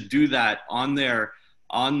 and they should do that on their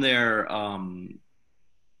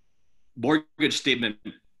mortgage statement,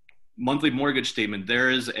 monthly mortgage statement. There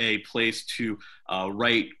is a place to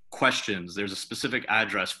write questions. There's a specific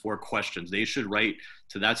address for questions. They should write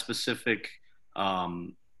to that specific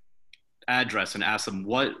address and ask them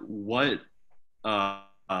what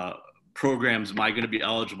programs am I going to be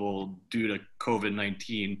eligible due to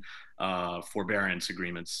COVID-19 forbearance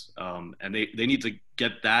agreements, and they need to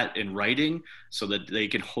get that in writing so that they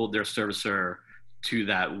can hold their servicer to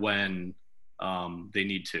that when they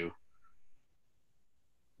need to.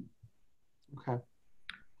 Okay.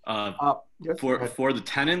 Yes, for the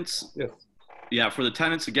tenants, yes. Yeah, for the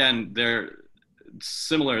tenants, again, they're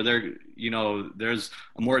similar. There's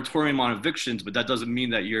a moratorium on evictions, but that doesn't mean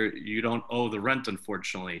that you don't owe the rent,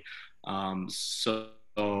 unfortunately. So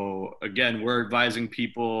again, we're advising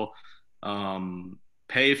people,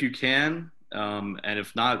 pay if you can, and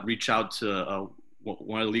if not, reach out to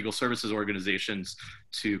one of the legal services organizations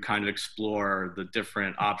to kind of explore the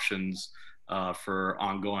different options for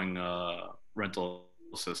ongoing rental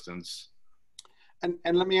assistance.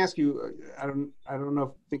 And let me ask you, I don't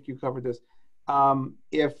know think you covered this.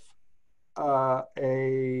 If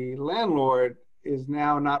a landlord is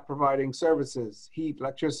now not providing services, heat,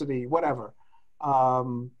 electricity, whatever,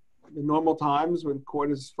 the normal times when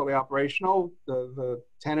court is fully operational, the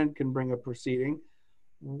tenant can bring a proceeding.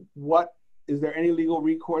 Is there any legal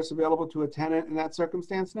recourse available to a tenant in that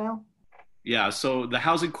circumstance now? Yeah, so the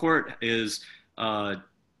housing court is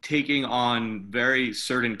taking on very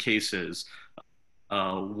certain cases.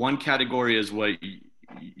 One category is what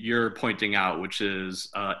you're pointing out, which is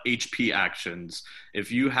HP actions.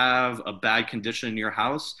 If you have a bad condition in your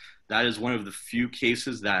house, that is one of the few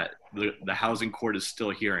cases that the housing court is still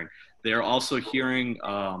hearing. They're also hearing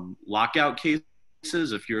lockout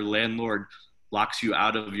cases. If your landlord locks you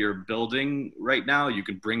out of your building right now, you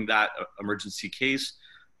can bring that emergency case.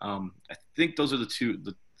 I think those are the two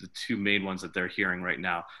main ones that they're hearing right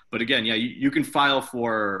now. But again, yeah, you can file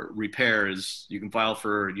for repairs. You can file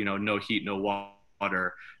for, no heat, no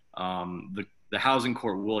water. The housing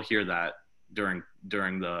court will hear that during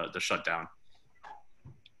the shutdown.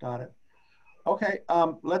 Got it. Okay,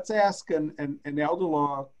 let's ask an elder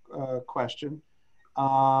law question.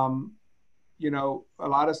 A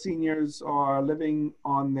lot of seniors are living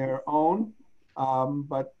on their own,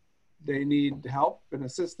 but they need help and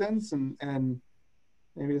assistance and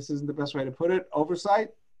maybe this isn't the best way to put it, oversight,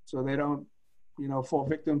 so they don't, fall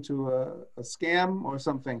victim to a scam or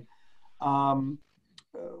something.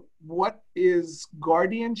 What is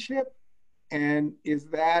guardianship, and is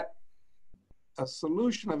that a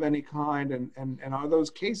solution of any kind, and are those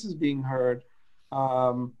cases being heard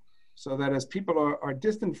so that as people are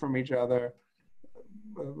distant from each other,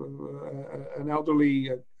 an elderly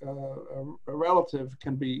a relative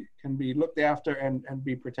can be looked after and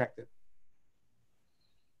be protected?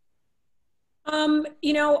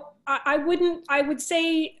 I would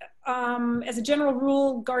say, as a general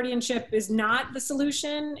rule, guardianship is not the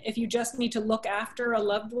solution. If you just need to look after a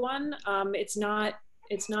loved one, it's not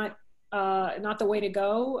the way to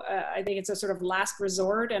go. I think it's a sort of last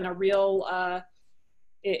resort and a real,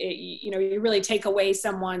 you really take away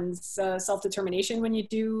someone's self-determination when you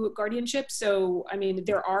do guardianship. So, I mean,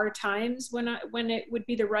 there are times when it would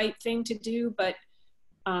be the right thing to do, but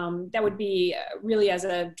that would be really as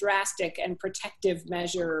a drastic and protective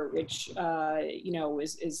measure, which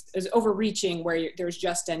is overreaching where there's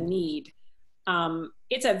just a need.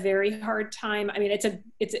 It's a very hard time. I mean,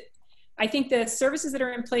 I think the services that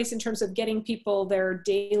are in place in terms of getting people their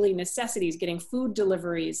daily necessities, getting food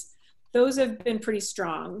deliveries, those have been pretty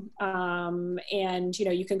strong. And,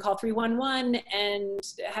 you can call 311, and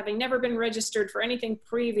having never been registered for anything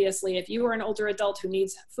previously, if you are an older adult who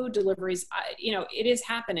needs food deliveries, it is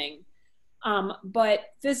happening. But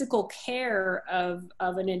physical care of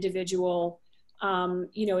an individual,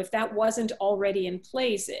 if that wasn't already in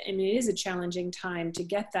place, I mean, it is a challenging time to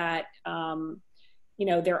get that.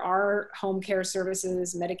 There are home care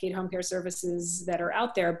services, Medicaid home care services that are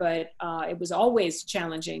out there, but it was always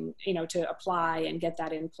challenging, to apply and get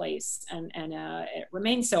that in place, and it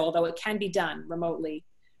remains so, although it can be done remotely.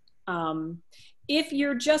 If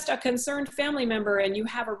you're just a concerned family member and you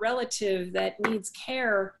have a relative that needs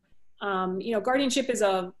care, guardianship is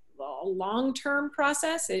a long-term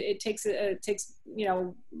process. It takes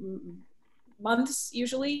months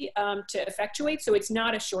usually to effectuate. So it's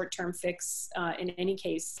not a short-term fix in any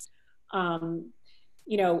case.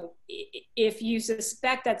 If you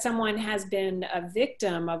suspect that someone has been a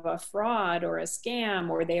victim of a fraud or a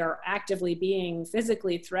scam, or they are actively being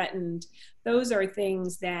physically threatened, those are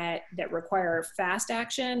things that require fast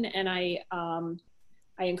action. And I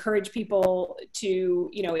encourage people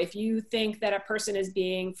to, if you think that a person is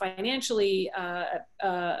being financially,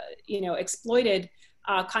 exploited,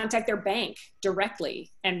 contact their bank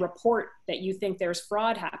directly and report that you think there's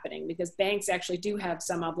fraud happening, because banks actually do have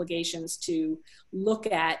some obligations to look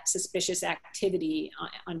at suspicious activity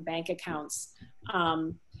on bank accounts.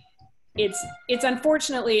 It's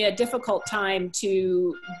unfortunately a difficult time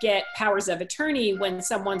to get powers of attorney when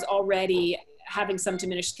someone's already having some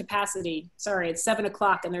diminished capacity. Sorry, it's 7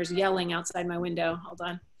 o'clock and there's yelling outside my window. Hold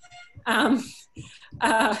on.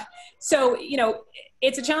 So, you know,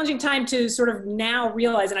 it's a challenging time to sort of now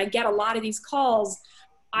realize, and I get a lot of these calls,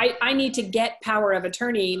 I need to get power of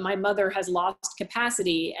attorney. My mother has lost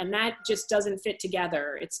capacity, and that just doesn't fit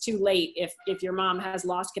together. It's too late. If your mom has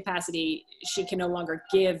lost capacity, she can no longer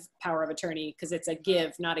give power of attorney because it's a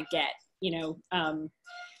give, not a get, you know.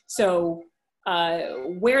 So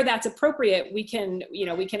where that's appropriate, we can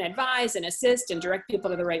advise and assist and direct people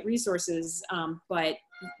to the right resources. But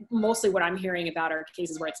mostly what I'm hearing about are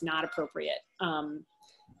cases where it's not appropriate.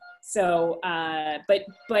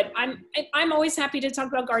 But I'm always happy to talk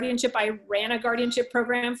about guardianship. I ran a guardianship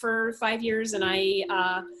program for 5 years, and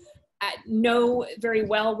I know very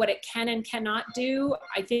well what it can and cannot do.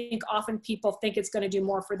 I think often people think it's going to do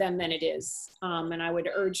more for them than it is. And I would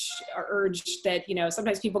urge that, you know,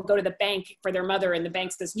 sometimes people go to the bank for their mother and the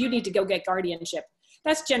bank says, you need to go get guardianship.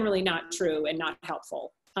 That's generally not true and not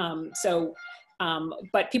helpful.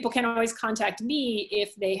 But people can always contact me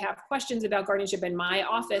if they have questions about guardianship. In my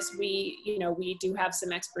office, we do have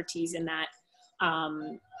some expertise in that.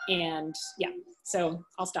 And yeah, so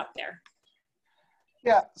I'll stop there.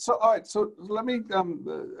 Yeah, so all right, so let me,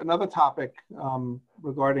 another topic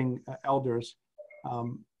regarding elders.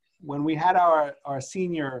 When we had our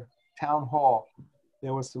senior town hall,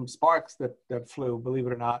 there was some sparks that flew, believe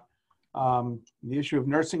it or not. The issue of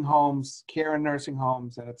nursing homes, care in nursing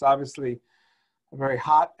homes, and it's obviously a very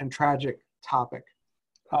hot and tragic topic.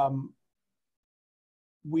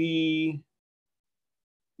 We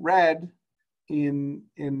read in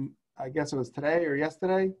I guess it was today or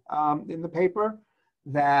yesterday in the paper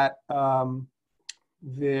that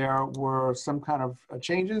there were some kind of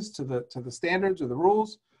changes to the standards or the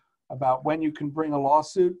rules about when you can bring a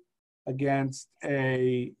lawsuit against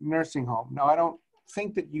a nursing home. Now, I don't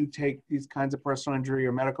think that you take these kinds of personal injury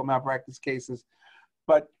or medical malpractice cases,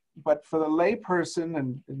 but for the layperson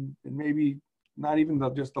and maybe not even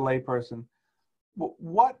just the layperson,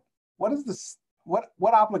 what is this? What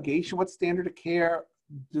obligation? What standard of care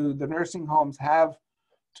do the nursing homes have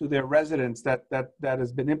to their residents that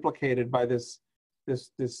has been implicated by this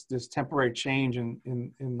temporary change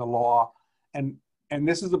in the law? And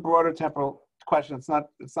this is a broader temporal question. It's not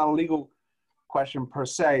a legal question per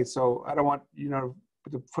se. So I don't want to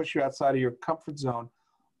push you outside of your comfort zone.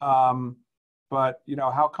 But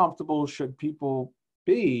how comfortable should people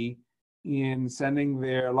be in sending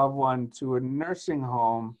their loved one to a nursing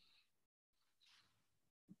home?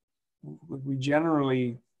 We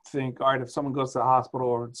generally think, all right, if someone goes to the hospital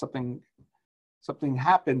or something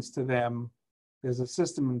happens to them, there's a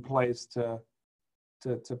system in place to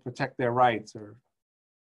protect their rights. Or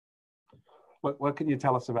what can you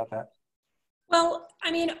tell us about that? Well, I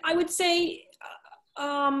mean, I would say,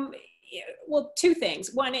 well, two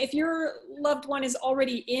things. One, if your loved one is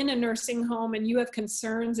already in a nursing home and you have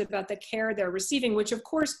concerns about the care they're receiving, which of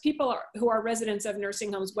course people who are residents of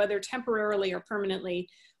nursing homes, whether temporarily or permanently,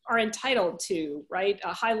 are entitled to, right?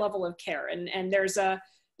 A high level of care. And there's a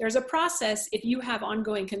process. If you have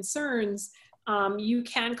ongoing concerns, you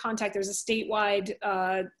can contact, there's a statewide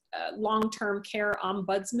long-term care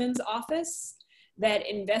ombudsman's office that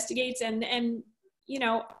investigates and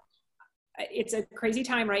it's a crazy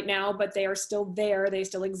time right now, but they are still there. They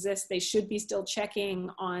still exist. They should be still checking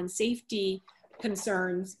on safety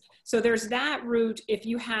concerns. So there's that route if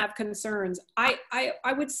you have concerns. I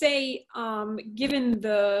would say, given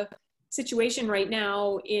the situation right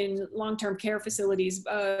now in long-term care facilities,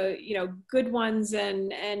 good ones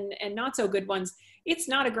and not so good ones, it's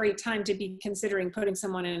not a great time to be considering putting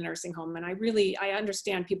someone in a nursing home. And I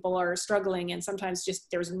understand people are struggling and sometimes just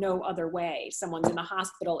there's no other way. Someone's in the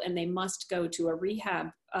hospital and they must go to a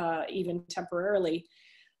rehab, even temporarily.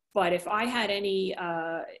 But if I had any,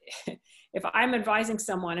 if I'm advising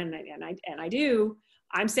someone, and I do,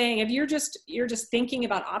 I'm saying if you're just thinking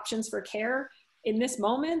about options for care in this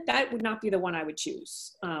moment, that would not be the one I would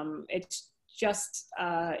choose. It's just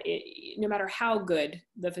no matter how good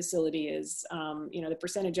the facility is, the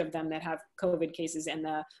percentage of them that have COVID cases and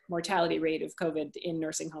the mortality rate of COVID in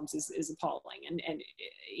nursing homes is appalling.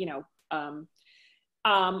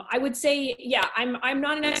 I would say, yeah, I'm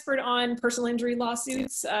not an expert on personal injury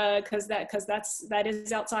lawsuits because that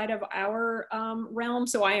is outside of our realm.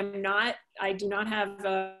 So I do not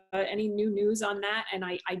have any new news on that. And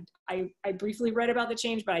I briefly read about the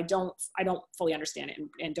change, but I don't fully understand it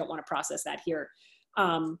and don't want to process that here.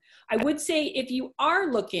 I would say if you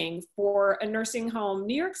are looking for a nursing home,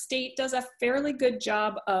 New York State does a fairly good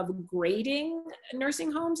job of grading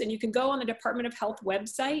nursing homes, and you can go on the Department of Health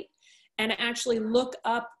website and actually look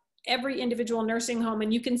up every individual nursing home,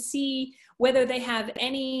 and you can see whether they have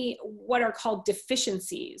any what are called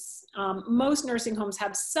deficiencies. Most nursing homes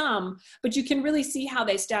have some, but you can really see how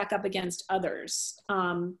they stack up against others.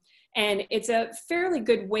 And it's a fairly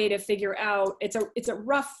good way to figure out, it's a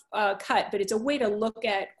rough cut, but it's a way to look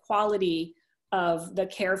at quality of the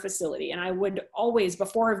care facility. And I would always,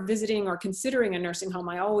 before visiting or considering a nursing home,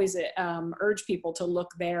 I always urge people to look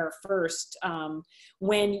there first. And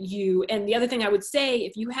the other thing I would say,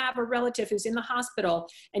 if you have a relative who's in the hospital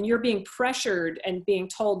and you're being pressured and being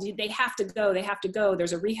told they have to go,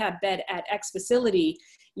 there's a rehab bed at X facility,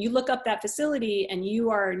 you look up that facility and you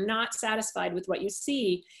are not satisfied with what you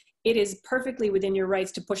see, it is perfectly within your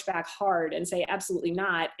rights to push back hard and say, absolutely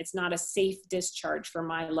not. It's not a safe discharge for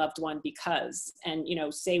my loved one because, and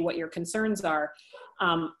say what your concerns are.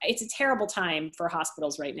 It's a terrible time for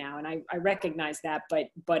hospitals right now, and I recognize that.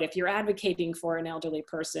 But if you're advocating for an elderly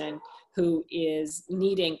person who is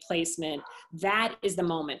needing placement, that is the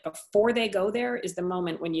moment. Before they go there is the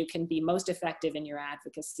moment when you can be most effective in your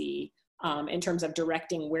advocacy. In terms of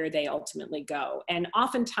directing where they ultimately go. And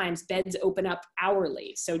oftentimes beds open up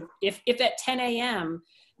hourly. So if at 10 a.m.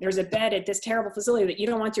 there's a bed at this terrible facility that you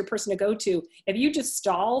don't want your person to go to, if you just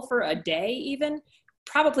stall for a day even,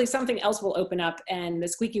 probably something else will open up and the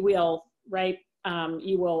squeaky wheel, right,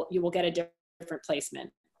 you will get a different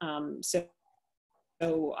placement. So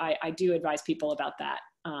I do advise people about that.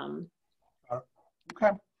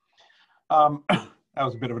 Okay. That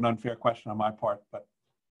was a bit of an unfair question on my part, but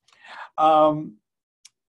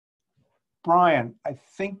Brian, I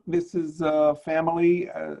think this is family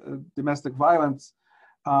domestic violence.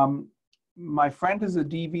 My friend is a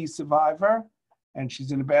DV survivor and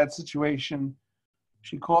she's in a bad situation.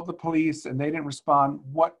 She called the police and they didn't respond.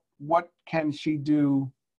 What can she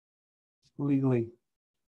do legally?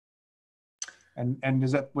 And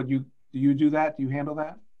is that what do you do that? Do you handle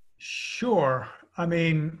that? Sure. I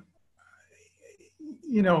mean,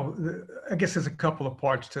 I guess there's a couple of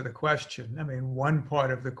parts to the question. I mean, one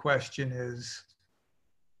part of the question is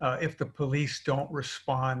if the police don't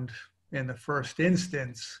respond in the first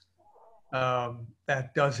instance,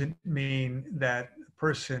 that doesn't mean that the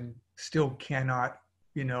person still cannot,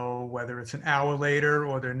 whether it's an hour later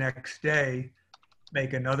or the next day,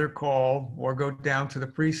 make another call or go down to the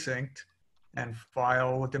precinct and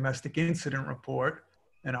file a domestic incident report.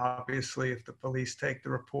 And obviously, if the police take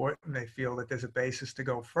the report and they feel that there's a basis to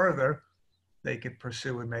go further, they could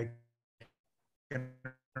pursue and make an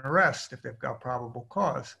arrest if they've got probable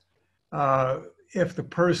cause. If the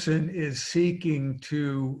person is seeking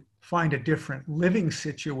to find a different living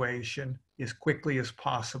situation as quickly as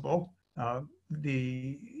possible,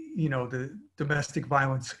 the domestic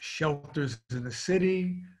violence shelters in the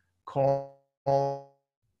city call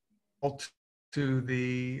to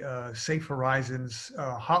the Safe Horizons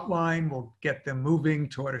hotline. We'll get them moving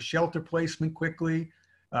toward a shelter placement quickly.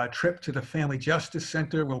 Trip to the Family Justice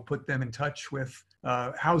Center will put them in touch with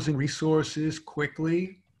housing resources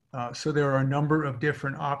quickly. So there are a number of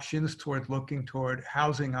different options looking toward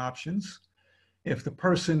housing options. If the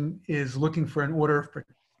person is looking for an order of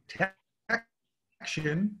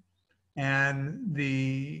protection, and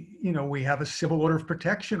we have a civil order of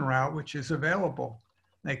protection route which is available.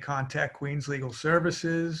 They contact Queens Legal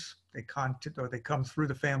Services, they come through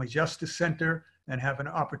the Family Justice Center and have an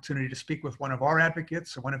opportunity to speak with one of our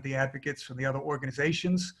advocates or one of the advocates from the other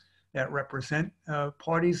organizations that represent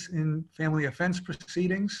parties in family offense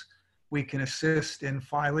proceedings. We can assist in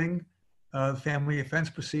filing family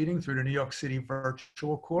offense proceeding through the New York City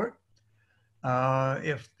virtual court.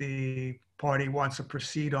 If the party wants to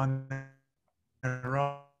proceed on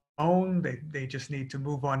their own, they just need to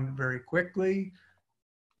move on very quickly.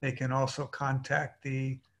 They can also contact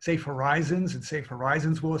the Safe Horizons, and Safe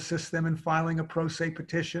Horizons will assist them in filing a pro se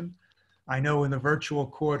petition. I know in the virtual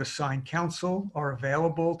court, assigned counsel are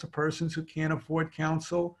available to persons who can't afford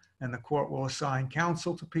counsel, and the court will assign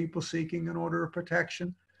counsel to people seeking an order of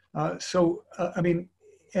protection. I mean,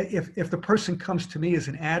 if the person comes to me as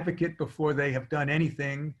an advocate before they have done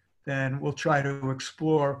anything, then we'll try to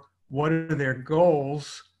explore what are their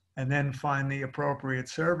goals and then find the appropriate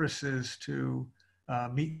services to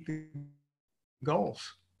meet the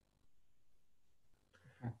goals.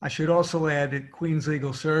 I should also add that Queens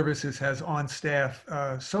Legal Services has on staff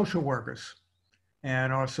social workers,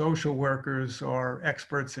 and our social workers are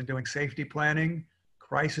experts in doing safety planning,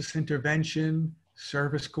 crisis intervention,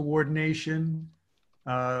 service coordination.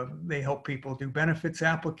 They help people do benefits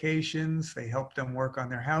applications. They help them work on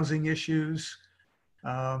their housing issues.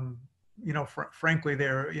 Frankly,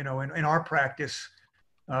 they're, in our practice,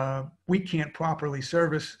 we can't properly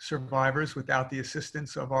service survivors without the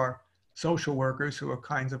assistance of our social workers who are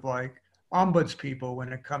kinds of like ombuds people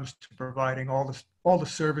when it comes to providing all the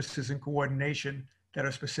services and coordination that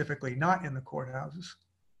are specifically not in the courthouses.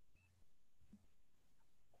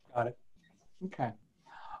 Got it. Okay.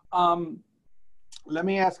 Let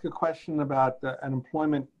me ask a question about an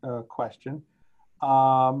employment question.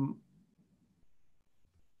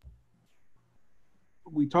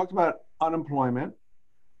 We talked about unemployment,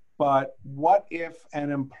 but what if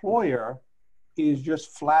an employer is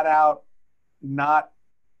just flat out not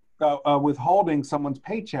withholding someone's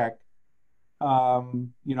paycheck,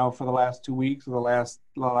 you know, for the last 2 weeks or the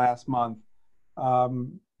last month?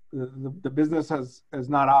 The business is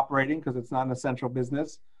not operating because it's not an essential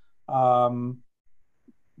business.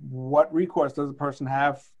 What recourse does a person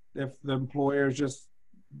have if the employer is just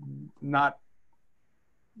not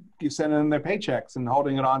sending them their paychecks and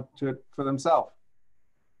holding it on to it for themselves?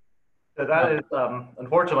 So that is,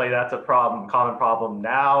 unfortunately, that's a problem, common problem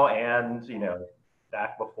now, and you know,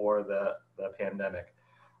 back before the pandemic.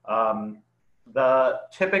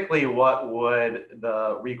 Typically, what would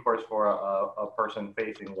the recourse for a person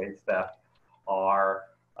facing wage theft are,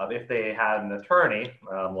 if they had an attorney,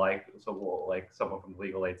 like someone from the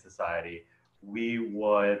Legal Aid Society, we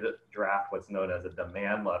would draft what's known as a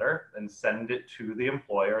demand letter and send it to the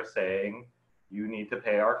employer saying, you need to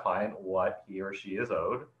pay our client what he or she is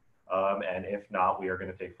owed. And if not, we are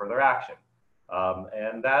going to take further action.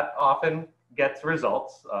 And that often gets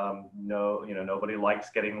results. Nobody likes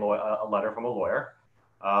getting a letter from a lawyer.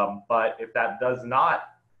 But if that does not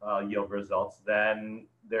yield results, then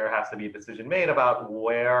there has to be a decision made about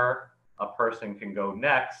where a person can go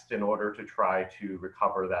next in order to try to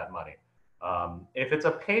recover that money. If it's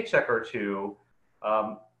a paycheck or two,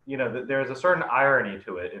 there's a certain irony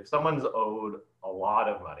to it. If someone's owed a lot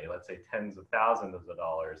of money, let's say tens of thousands of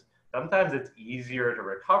dollars, sometimes it's easier to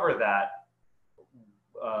recover that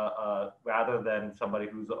rather than somebody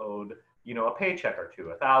who's owed, a paycheck or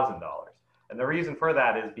two, $1,000. And the reason for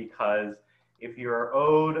that is because if you're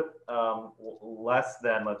owed less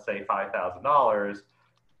than, let's say, $5,000,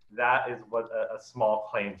 that is what a small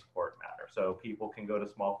claims court matter. So people can go to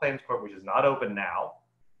small claims court, which is not open now.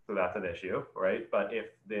 So that's an issue, right? But if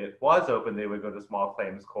it was open, they would go to small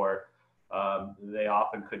claims court. They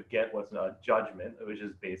often could get what's a judgment, which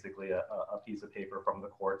is basically a piece of paper from the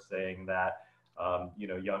court saying that,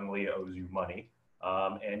 young Leah owes you money.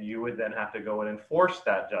 And you would then have to go and enforce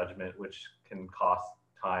that judgment, which can cost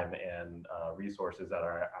time and resources that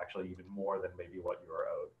are actually even more than maybe what you are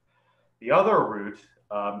owed. The other route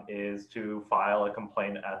is to file a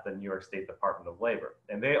complaint at the New York State Department of Labor,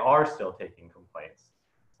 and they are still taking complaints.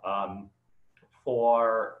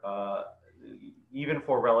 Even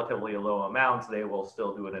for relatively low amounts, they will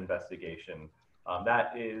still do an investigation.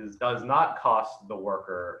 That does not cost the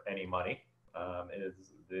worker any money.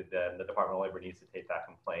 Then the Department of Labor needs to take that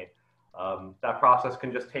complaint. That process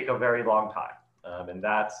can just take a very long time, and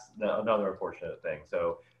that's another unfortunate thing.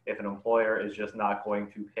 So if an employer is just not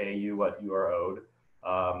going to pay you what you are owed,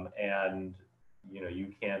 and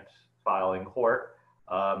you can't file in court,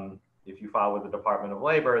 if you file with the Department of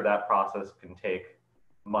Labor, that process can take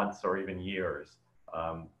months or even years.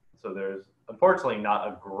 So there's unfortunately not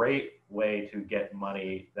a great way to get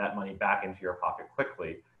that money back into your pocket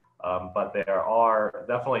quickly, but there are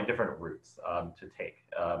definitely different routes to take.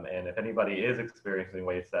 And if anybody is experiencing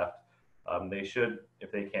wage theft, they should,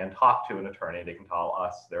 if they can, talk to an attorney. They can call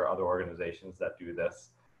us. There are other organizations that do this,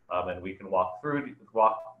 and we can walk through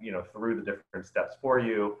the different steps for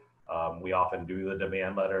you. We often do the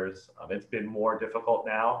demand letters. It's been more difficult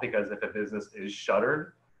now because if a business is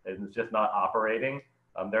shuttered and it's just not operating,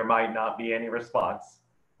 there might not be any response.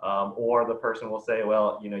 Or the person will say,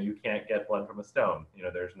 well, you can't get blood from a stone.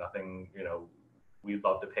 There's nothing, we'd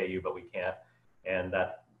love to pay you, but we can't. And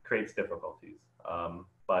that creates difficulties.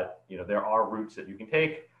 But there are routes that you can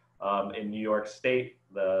take. In New York State,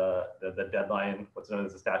 the deadline, what's known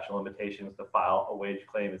as the statute of limitations to file a wage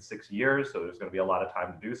claim is 6 years. So there's going to be a lot of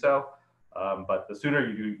time to do so. But the sooner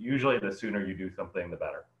you do, usually the sooner you do something, the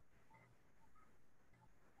better.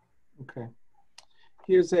 Okay.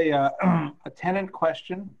 Here's a tenant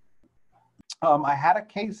question. I had a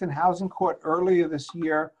case in housing court earlier this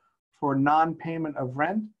year for non-payment of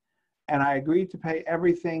rent, and I agreed to pay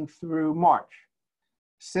everything through March.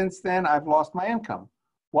 Since then, I've lost my income.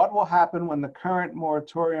 What will happen when the current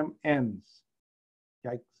moratorium ends?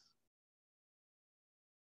 Yikes.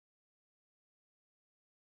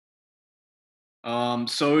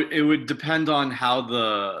 So it would depend on how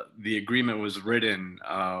the agreement was written,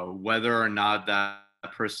 whether or not that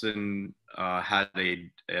person had a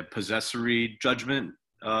possessory judgment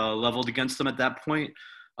leveled against them at that point.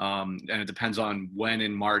 and it depends on when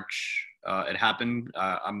in March it happened.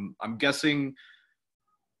 I'm guessing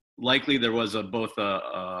likely there was both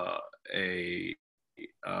a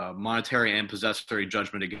monetary and possessory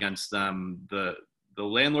judgment against them. The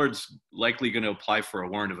landlord's likely going to apply for a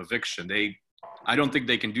warrant of eviction. I don't think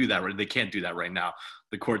they can do that. They can't do that right now.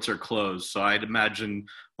 The courts are closed. So I'd imagine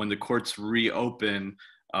when the courts reopen,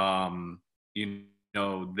 they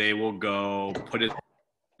will go put in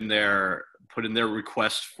their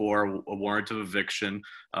request for a warrant of eviction,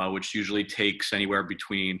 which usually takes anywhere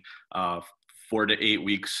between 4 to 8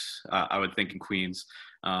 weeks, I would think, in Queens.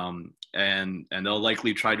 And they'll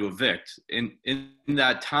likely try to evict. In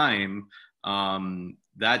that time,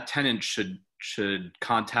 that tenant should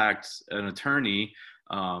contact an attorney,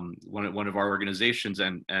 one of our organizations,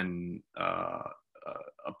 and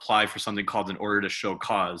apply for something called an order to show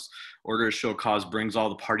cause. Order to show cause brings all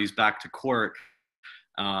the parties back to court,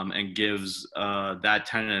 and gives that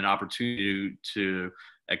tenant an opportunity to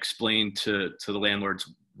explain to the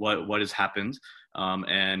landlords what has happened,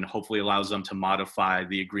 and hopefully allows them to modify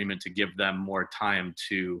the agreement to give them more time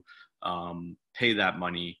to pay that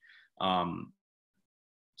money.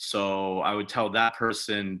 So I would tell that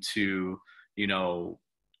person to,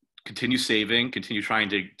 continue saving, continue trying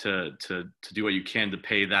to do what you can to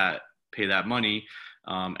pay that money,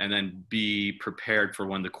 and then be prepared for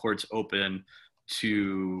when the courts open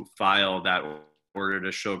to file that order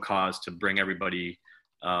to show cause to bring everybody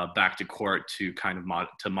back to court to kind of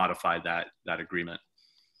modify that agreement.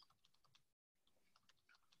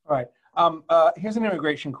 All right. Here's an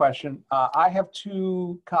immigration question. I have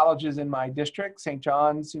 2 colleges in my district, St.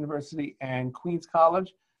 John's University and Queens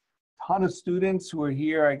College. Ton of students who are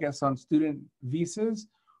here, I guess, on student visas.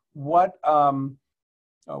 What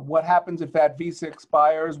happens if that visa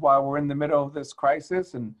expires while we're in the middle of this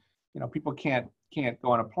crisis and people can't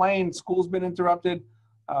go on a plane? School's been interrupted.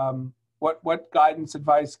 What guidance,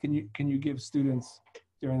 advice can you give students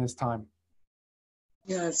during this time?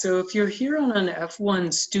 Yeah, so if you're here on an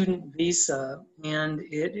F1 student visa and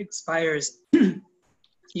it expires,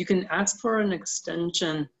 you can ask for an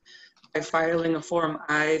extension by filing a Form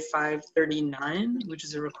I-539, which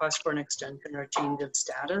is a request for an extension or change of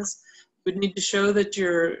status. You would need to show that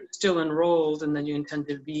you're still enrolled and that you intend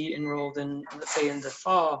to be enrolled in, let's say, in the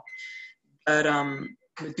fall. But you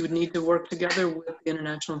would need to work together with the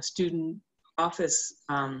International Student Office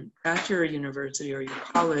at your university or your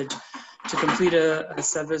college to complete a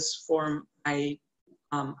SEVIS Form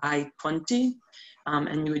I-20,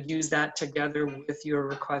 and you would use that together with your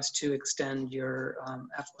request to extend your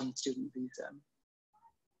F1 student visa.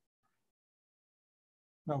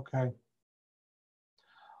 Okay.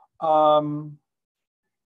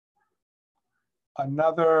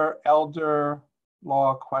 Another elder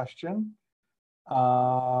law question.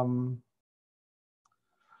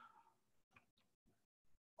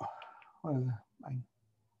 What is it?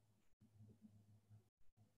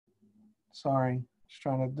 Sorry, just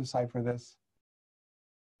trying to decipher this.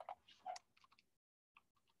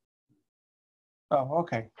 Oh,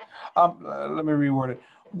 okay. Let me reword it.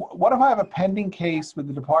 What if I have a pending case with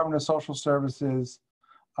the Department of Social Services,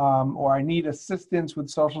 or I need assistance with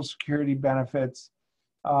Social Security benefits?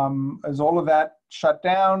 Is all of that shut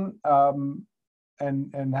down?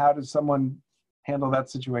 And how does someone handle that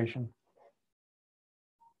situation?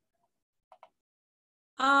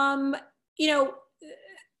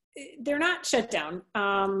 They're not shut down.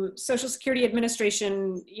 Social Security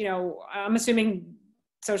Administration, I'm assuming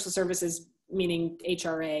social services, meaning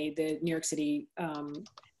HRA, the New York City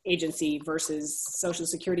agency, versus Social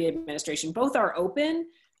Security Administration, both are open.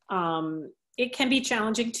 It can be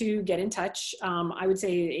challenging to get in touch. I would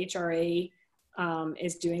say HRA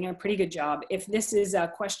is doing a pretty good job. If this is a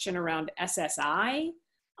question around SSI,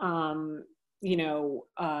 you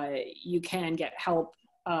can get help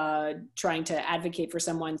trying to advocate for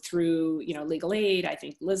someone through, legal aid. I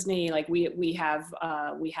think LISNY, like we have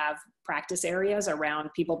practice areas around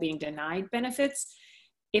people being denied benefits.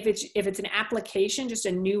 If it's an application, just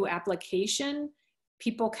a new application,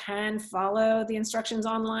 people can follow the instructions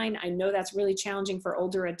online. I know that's really challenging for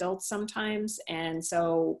older adults sometimes, and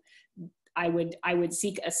so I would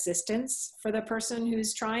seek assistance for the person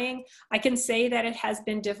who's trying. I can say that it has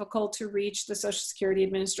been difficult to reach the Social Security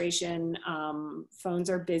Administration. Phones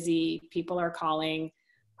are busy, people are calling.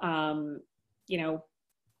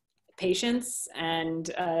 Patience and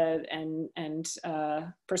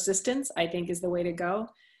persistence, I think, is the way to go.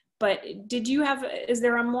 But is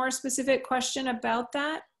there a more specific question about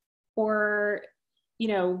that? Or,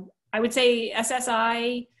 I would say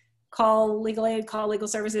SSI, call legal aid, call legal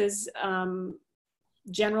services.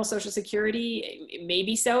 general Social Security,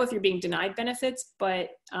 maybe so if you're being denied benefits, but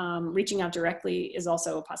reaching out directly is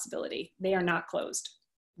also a possibility. They are not closed.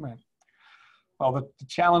 Right. Well, the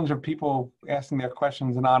challenge of people asking their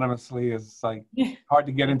questions anonymously is like hard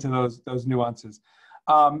to get into those nuances.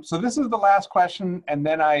 So this is the last question, and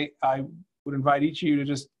then I would invite each of you to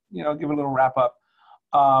just give a little wrap up.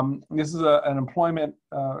 This is an employment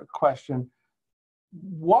question.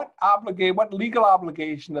 What legal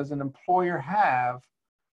obligation does an employer have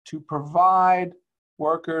to provide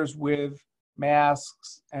workers with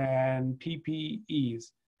masks and PPEs?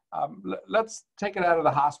 Let's take it out of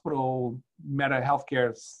the hospital meta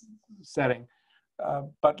healthcare setting,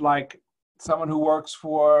 but like someone who works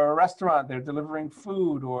for a restaurant, they're delivering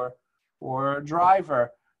food, or a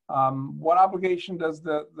driver. What obligation does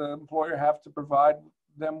the employer have to provide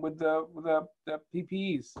them with the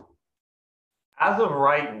PPEs? As of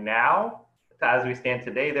right now, as we stand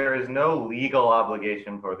today, there is no legal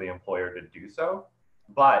obligation for the employer to do so,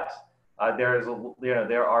 but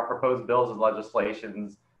there are proposed bills and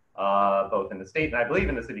legislations both in the state and I believe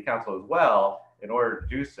in the city council as well in order to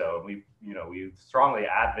do so. And we strongly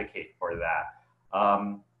advocate for that.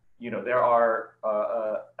 There are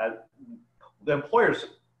the employers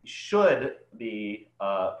should be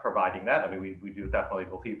providing that. I mean, we do definitely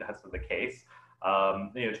believe that's the case. To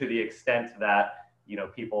the extent that the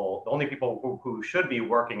only people who should be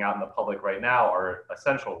working out in the public right now are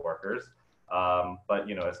essential workers. But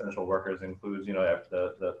essential workers includes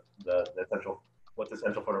the essential, what's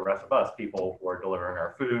essential for the rest of us, people who are delivering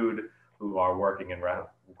our food, who are working in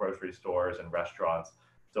grocery stores and restaurants,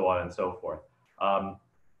 so on and so forth. And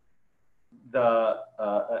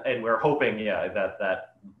we're hoping,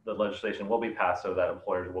 that the legislation will be passed so that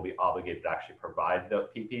employers will be obligated to actually provide the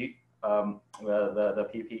PPE.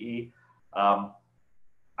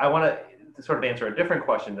 I want to sort of answer a different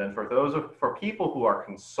question then for people who are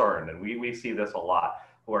concerned, and we see this a lot,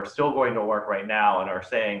 who are still going to work right now and are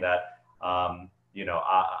saying that,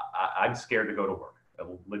 I'm scared to go to work,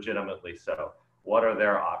 legitimately so. What are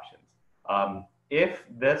their options?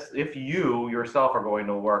 If you yourself are going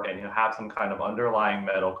to work and you have some kind of underlying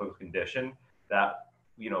medical condition that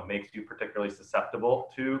makes you particularly susceptible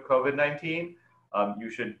to COVID-19, you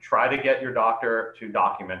should try to get your doctor to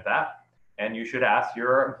document that, and you should ask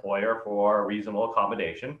your employer for reasonable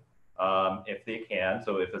accommodation if they can.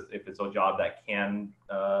 So if it's a job that can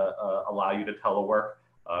allow you to telework,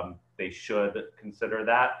 they should consider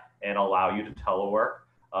that and allow you to telework.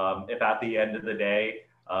 If at the end of the day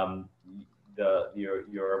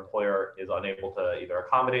your employer is unable to either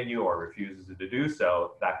accommodate you or refuses to do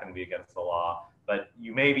so, that can be against the law. But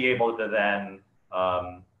you may be able to then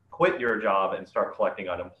quit your job and start collecting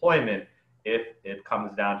unemployment if it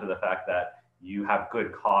comes down to the fact that you have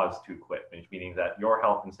good cause to quit, which meaning that your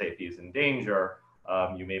health and safety is in danger.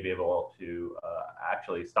 You may be able to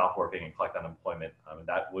actually stop working and collect unemployment.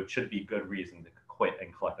 That should be good reason to quit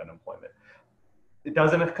and collect unemployment. It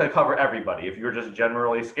doesn't cover everybody. If you're just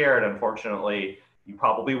generally scared, unfortunately, you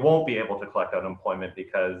probably won't be able to collect unemployment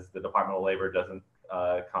because the Department of Labor doesn't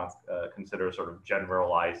consider sort of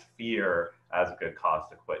generalized fear as a good cause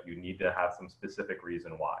to quit. You need to have some specific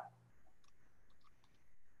reason why.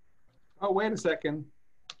 Oh, wait a second.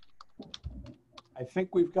 I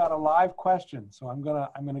think we've got a live question. So I'm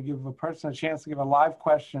gonna give a person a chance to give a live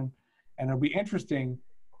question, and it'll be interesting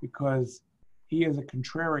because he is a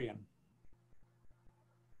contrarian.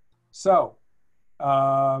 So,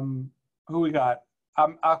 who we got?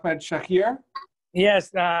 Ahmed Shakir.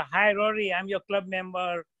 Yes. Hi, Rory. I'm your club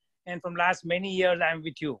member, and from last many years, I'm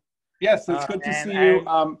with you. Yes, it's good to see you.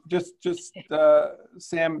 Just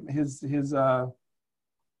Sam,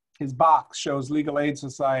 his box shows Legal Aid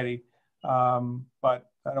Society, but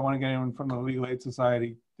I don't want to get anyone from the Legal Aid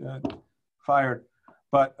Society fired.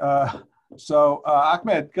 But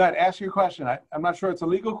Ahmed, go ahead, ask your question. I'm not sure it's a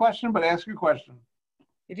legal question, but ask your question.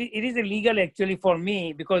 It is illegal actually for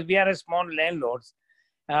me because we are a small landlords.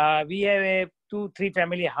 We have a 2-3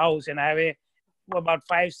 family house, and I have about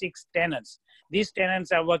 5-6 tenants. These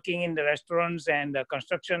tenants are working in the restaurants and the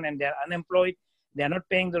construction, and they're unemployed. They're not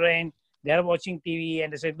paying the rent. They're watching TV,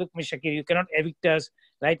 and they say, "Look, Mr. Shakir, you cannot evict us.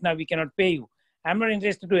 Right now, we cannot pay you." I'm not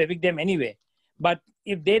interested to evict them anyway. But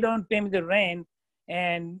if they don't pay me the rent,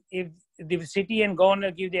 and if the city and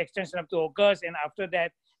governor give the extension up to August, and after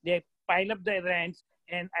that, they pile up the rents,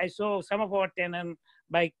 and I saw some of our tenants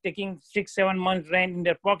by taking 6-7 months rent in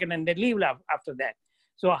their pocket, and they leave after that.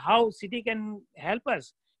 So how city can help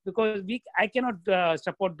us? Because I cannot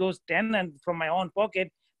support those tenants from my own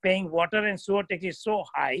pocket. Paying water and sewer tax is so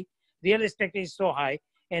high, real estate is so high,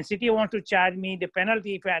 and city wants to charge me the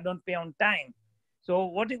penalty if I don't pay on time. So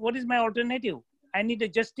what is my alternative? I need a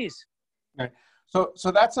justice. Okay.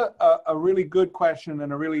 So that's a really good question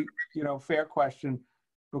and a really, fair question,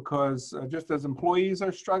 because just as employees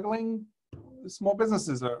are struggling, small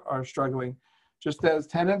businesses are struggling. Just as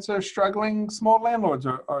tenants are struggling, small landlords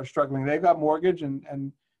are struggling. They've got mortgage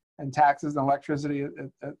and taxes and electricity,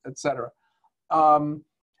 et cetera.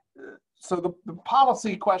 So the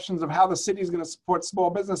policy questions of how the city is going to support small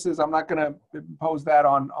businesses, I'm not going to impose that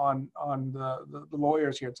on the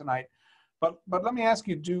lawyers here tonight. But let me ask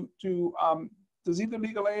you, does either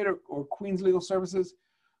Legal Aid or Queens Legal Services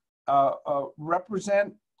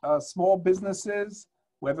represent small businesses,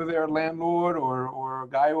 whether they're a landlord or a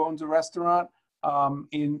guy who owns a restaurant,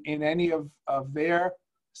 in any of their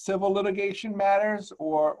civil litigation matters,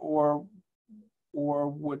 or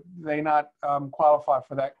would they not qualify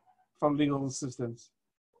for that, from legal assistance?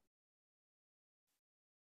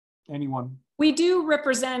 Anyone? We do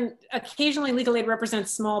represent, occasionally Legal Aid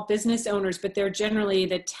represents small business owners, but they're generally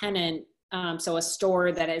the tenant. So a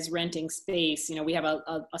store that is renting space, we have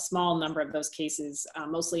a small number of those cases,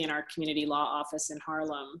 mostly in our community law office in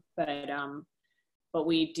Harlem, but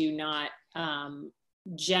we do not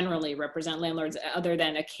generally represent landlords, other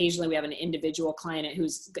than occasionally we have an individual client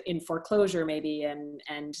who's in foreclosure maybe, and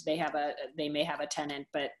they may have a tenant,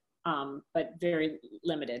 but very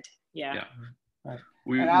limited. Yeah. Right.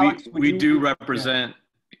 We do represent.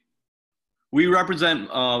 We represent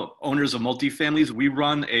owners of multifamilies. We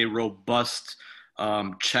run a robust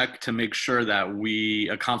check to make sure that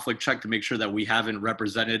a conflict check to make sure that we haven't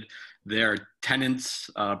represented their tenants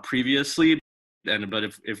previously. But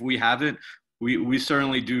if we haven't, we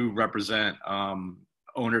certainly do represent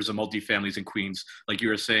owners of multifamilies in Queens. Like you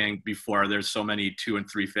were saying before, there's so many 2 and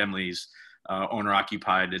 3 families owner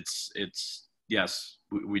occupied. It's yes,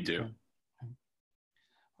 we do.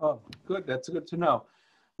 Oh, good. That's good to know.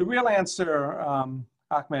 The real answer,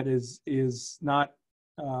 Ahmed, is not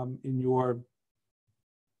in your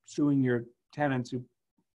suing your tenants. Who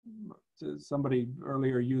somebody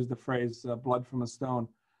earlier used the phrase "blood from a stone,"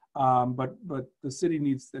 but the city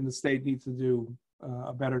needs and the state needs to do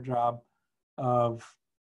a better job of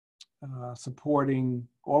supporting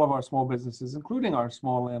all of our small businesses, including our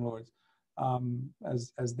small landlords,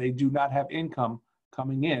 as they do not have income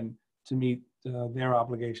coming in to meet their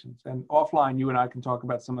obligations. And offline, you and I can talk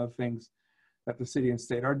about some of the things that the city and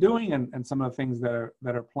state are doing, and some of the things that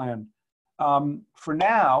are planned. For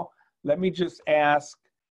now, let me just ask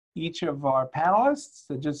each of our panelists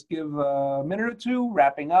to just give a minute or two,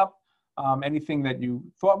 wrapping up anything that you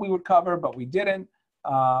thought we would cover but we didn't,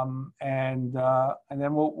 and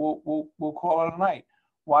then we'll call it a night.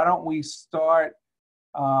 Why don't we start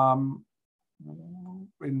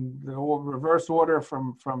in the reverse order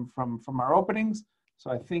from our openings?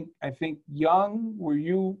 So I think Young, were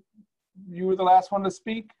you were the last one to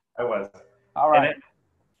speak? I was. All right.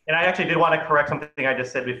 And I actually did want to correct something I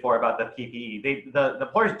just said before about the PPE. The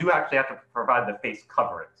employers do actually have to provide the face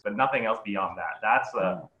coverings, but nothing else beyond that. That's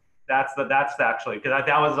actually, because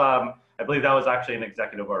that was I believe that was actually an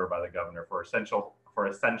executive order by the governor for essential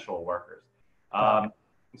workers.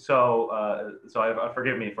 So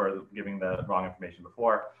forgive me for giving the wrong information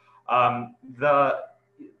before. I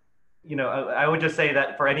would just say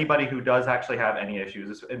that for anybody who does actually have any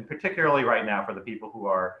issues, and particularly right now for the people who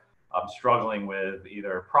are struggling with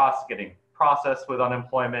either getting processed with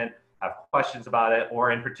unemployment, have questions about it,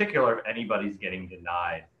 or in particular, if anybody's getting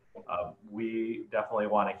denied, we definitely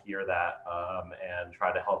want to hear that and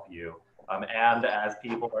try to help you. And as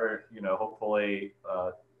people are, hopefully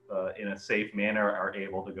in a safe manner are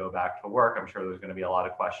able to go back to work, I'm sure there's going to be a lot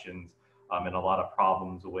of questions and a lot of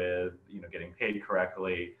problems with, getting paid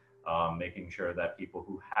correctly, making sure that people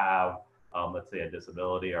who have, let's say, a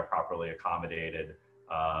disability are properly accommodated,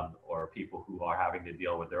 or people who are having to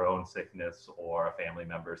deal with their own sickness or a family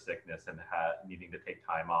member's sickness and needing to take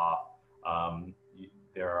time off.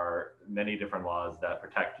 There are many different laws that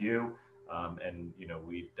protect you, and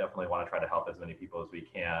we definitely want to try to help as many people as we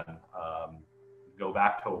can go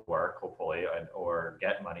back to work, hopefully, or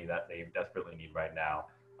get money that they desperately need right now,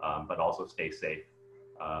 but also stay safe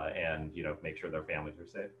and make sure their families are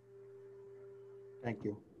safe. Thank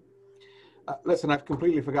you. Listen, I've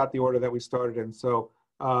completely forgot the order that we started in. So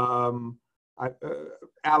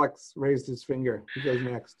Alex raised his finger. Who goes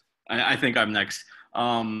next? I think I'm next.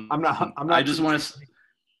 I'm not. I just want to.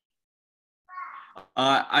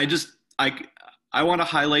 I want to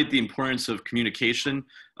highlight the importance of communication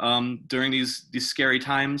during these scary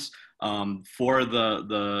times for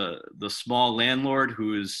the small landlord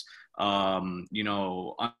who is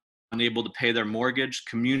unable to pay their mortgage,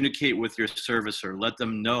 communicate with your servicer, let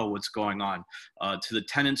them know what's going on. To the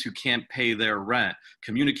tenants who can't pay their rent,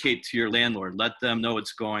 communicate to your landlord, let them know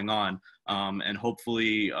what's going on. And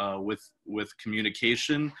hopefully with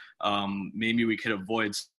communication, maybe we could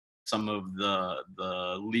avoid some of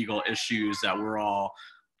the legal issues that we're all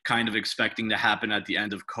kind of expecting to happen at the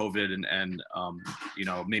end of COVID, and you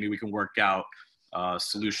know, maybe we can work out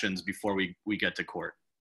solutions before we get to court.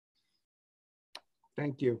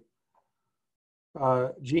 Thank you.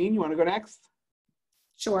 Jean, you want to go next?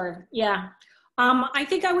 Sure. Yeah. I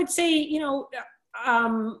think I would say, you know,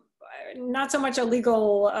 not so much a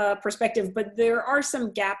legal perspective, but there are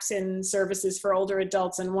some gaps in services for older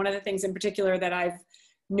adults. And one of the things in particular that I've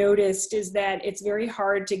noticed is that it's very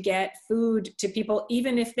hard to get food to people,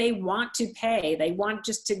 even if they want to pay. They want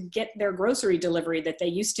just to get their grocery delivery that they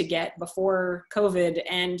used to get before COVID,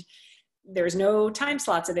 and there's no time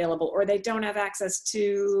slots available, or they don't have access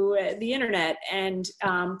to the internet. And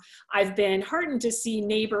I've been heartened to see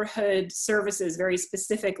neighborhood services, very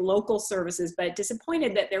specific local services, but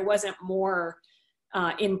disappointed that there wasn't more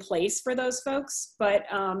in place for those folks. But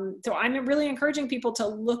so I'm really encouraging people to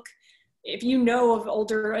look, if you know of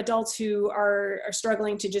older adults who are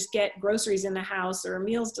struggling to just get groceries in the house or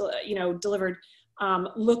meals, you know, delivered,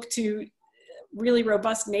 look to really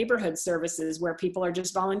robust neighborhood services where people are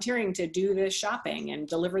just volunteering to do the shopping and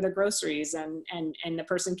deliver the groceries, and the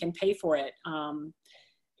person can pay for it,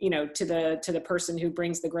 you know, to the person who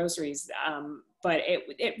brings the groceries. But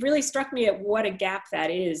it really struck me at what a gap that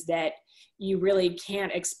is, that you really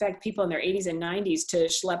can't expect people in their 80s and 90s to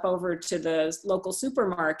schlep over to the local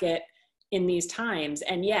supermarket in these times.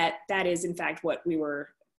 And yet that is in fact what we were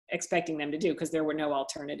expecting them to do, because there were no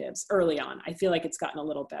alternatives early on. I feel like it's gotten a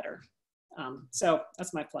little better. So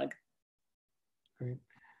that's my plug. Great.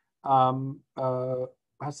 Hassan,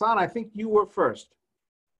 I think you were first.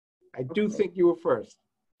 I do think you were first.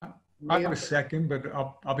 I was second, but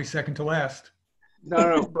I'll be second to last.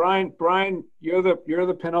 No, Brian, you're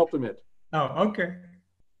the penultimate. Oh, okay.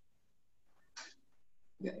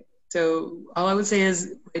 So all I would say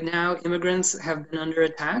is right now immigrants have been under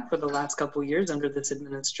attack for the last couple of years under this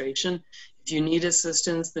administration. If you need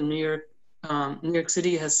assistance, the New York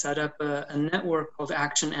City has set up a network called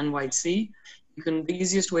Action NYC. The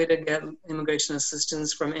easiest way to get immigration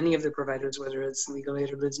assistance from any of the providers, whether it's Legal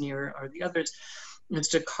Aid or Liz Near or the others, is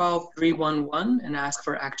to call 311 and ask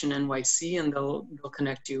for Action NYC, and they'll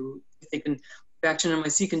connect you. If they can, if Action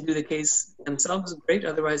NYC can do the case themselves, great.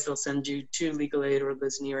 Otherwise, they'll send you to Legal Aid or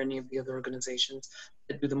Liz Near or any of the other organizations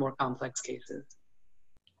that do the more complex cases.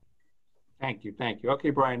 Thank you. Okay,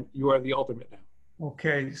 Brian, you are the ultimate now.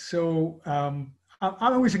 Okay, so I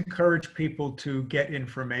always encourage people to get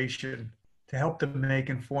information to help them make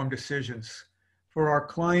informed decisions. For our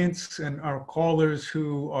clients and our callers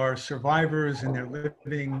who are survivors and they're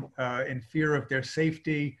living in fear of their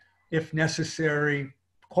safety, if necessary,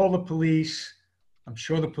 call the police. I'm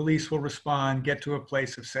sure the police will respond, get to a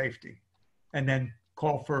place of safety, and then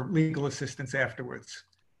call for legal assistance afterwards.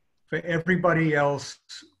 For everybody else,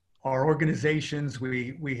 our organizations,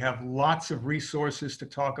 we have lots of resources to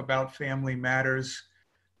talk about family matters.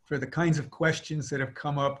 For the kinds of questions that have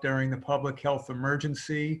come up during the public health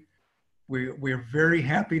emergency, we're very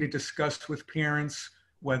happy to discuss with parents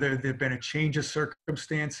whether there've been a change of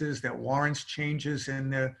circumstances that warrants changes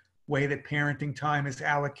in the way that parenting time is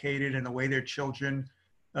allocated and the way their children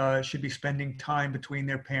should be spending time between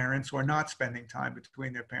their parents or not spending time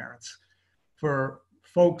between their parents. For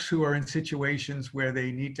folks who are in situations where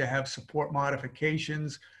they need to have support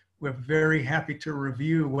modifications, we're very happy to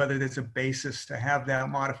review whether there's a basis to have that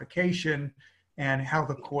modification and how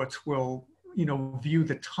the courts will, view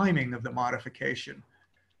the timing of the modification.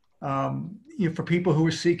 For people who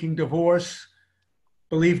are seeking divorce,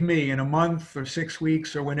 believe me, in a month or 6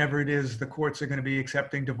 weeks or whenever it is, the courts are going to be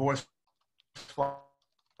accepting divorce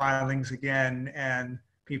filings again, and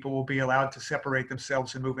people will be allowed to separate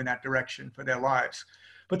themselves and move in that direction for their lives.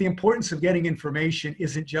 But the importance of getting information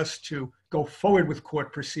isn't just to go forward with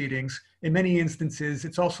court proceedings. In many instances,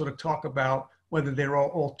 it's also to talk about whether there are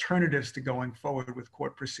alternatives to going forward with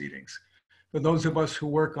court proceedings. For those of us who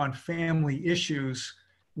work on family issues,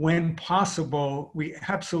 when possible, we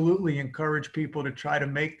absolutely encourage people to try to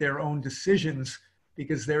make their own decisions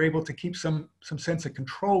because they're able to keep some sense of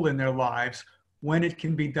control in their lives when it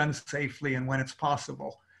can be done safely and when it's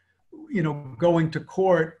possible. Going to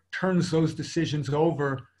court turns those decisions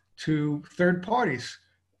over to third parties.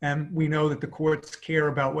 And we know that the courts care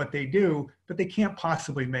about what they do, but they can't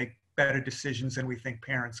possibly make better decisions than we think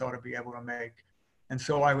parents ought to be able to make. And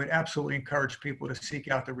so I would absolutely encourage people to seek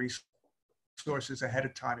out the resources ahead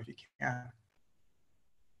of time if you can.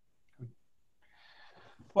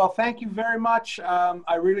 Well, thank you very much.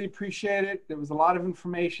 I really appreciate it. There was a lot of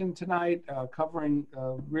information tonight covering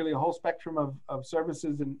really a whole spectrum of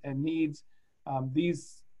services and needs.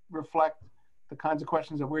 These reflect the kinds of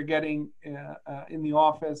questions that we're getting in the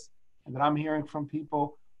office and that I'm hearing from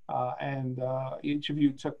people. Each of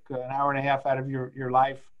you took an hour and a half out of your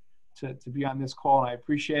life to be on this call, and I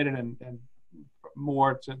appreciate it, and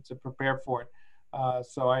more to prepare for it.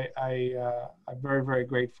 So I'm very, very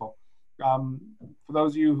grateful. For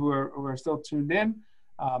those of you who are still tuned in,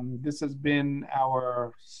 this has been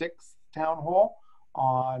our 6th town hall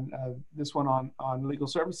on this one on legal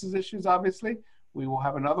services issues, obviously. We will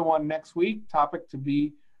have another one next week, topic to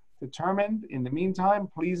be determined. In the meantime,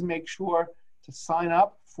 please make sure to sign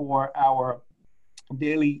up for our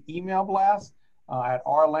daily email blast at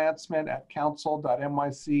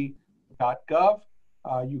rlanceman@council.nyc.gov.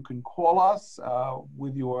 You can call us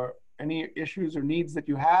with any issues or needs that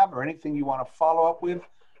you have or anything you want to follow up with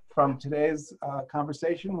from today's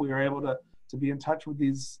conversation. We are able to be in touch with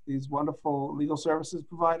these wonderful legal services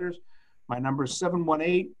providers. My number is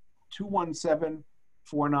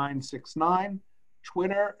 718-217-4969.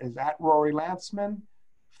 Twitter is @RoryLanceman.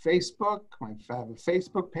 Facebook, I have a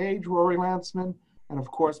Facebook page, Rory Lanceman, and of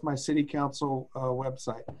course my City Council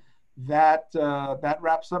website. That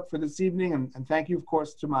wraps up for this evening, and thank you, of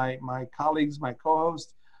course, to my colleagues, my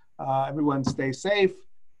co-hosts. Everyone stay safe,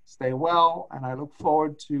 stay well, and I look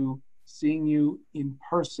forward to seeing you in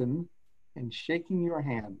person and shaking your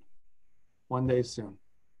hand one day soon.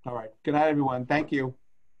 All right, good night, everyone. Thank you.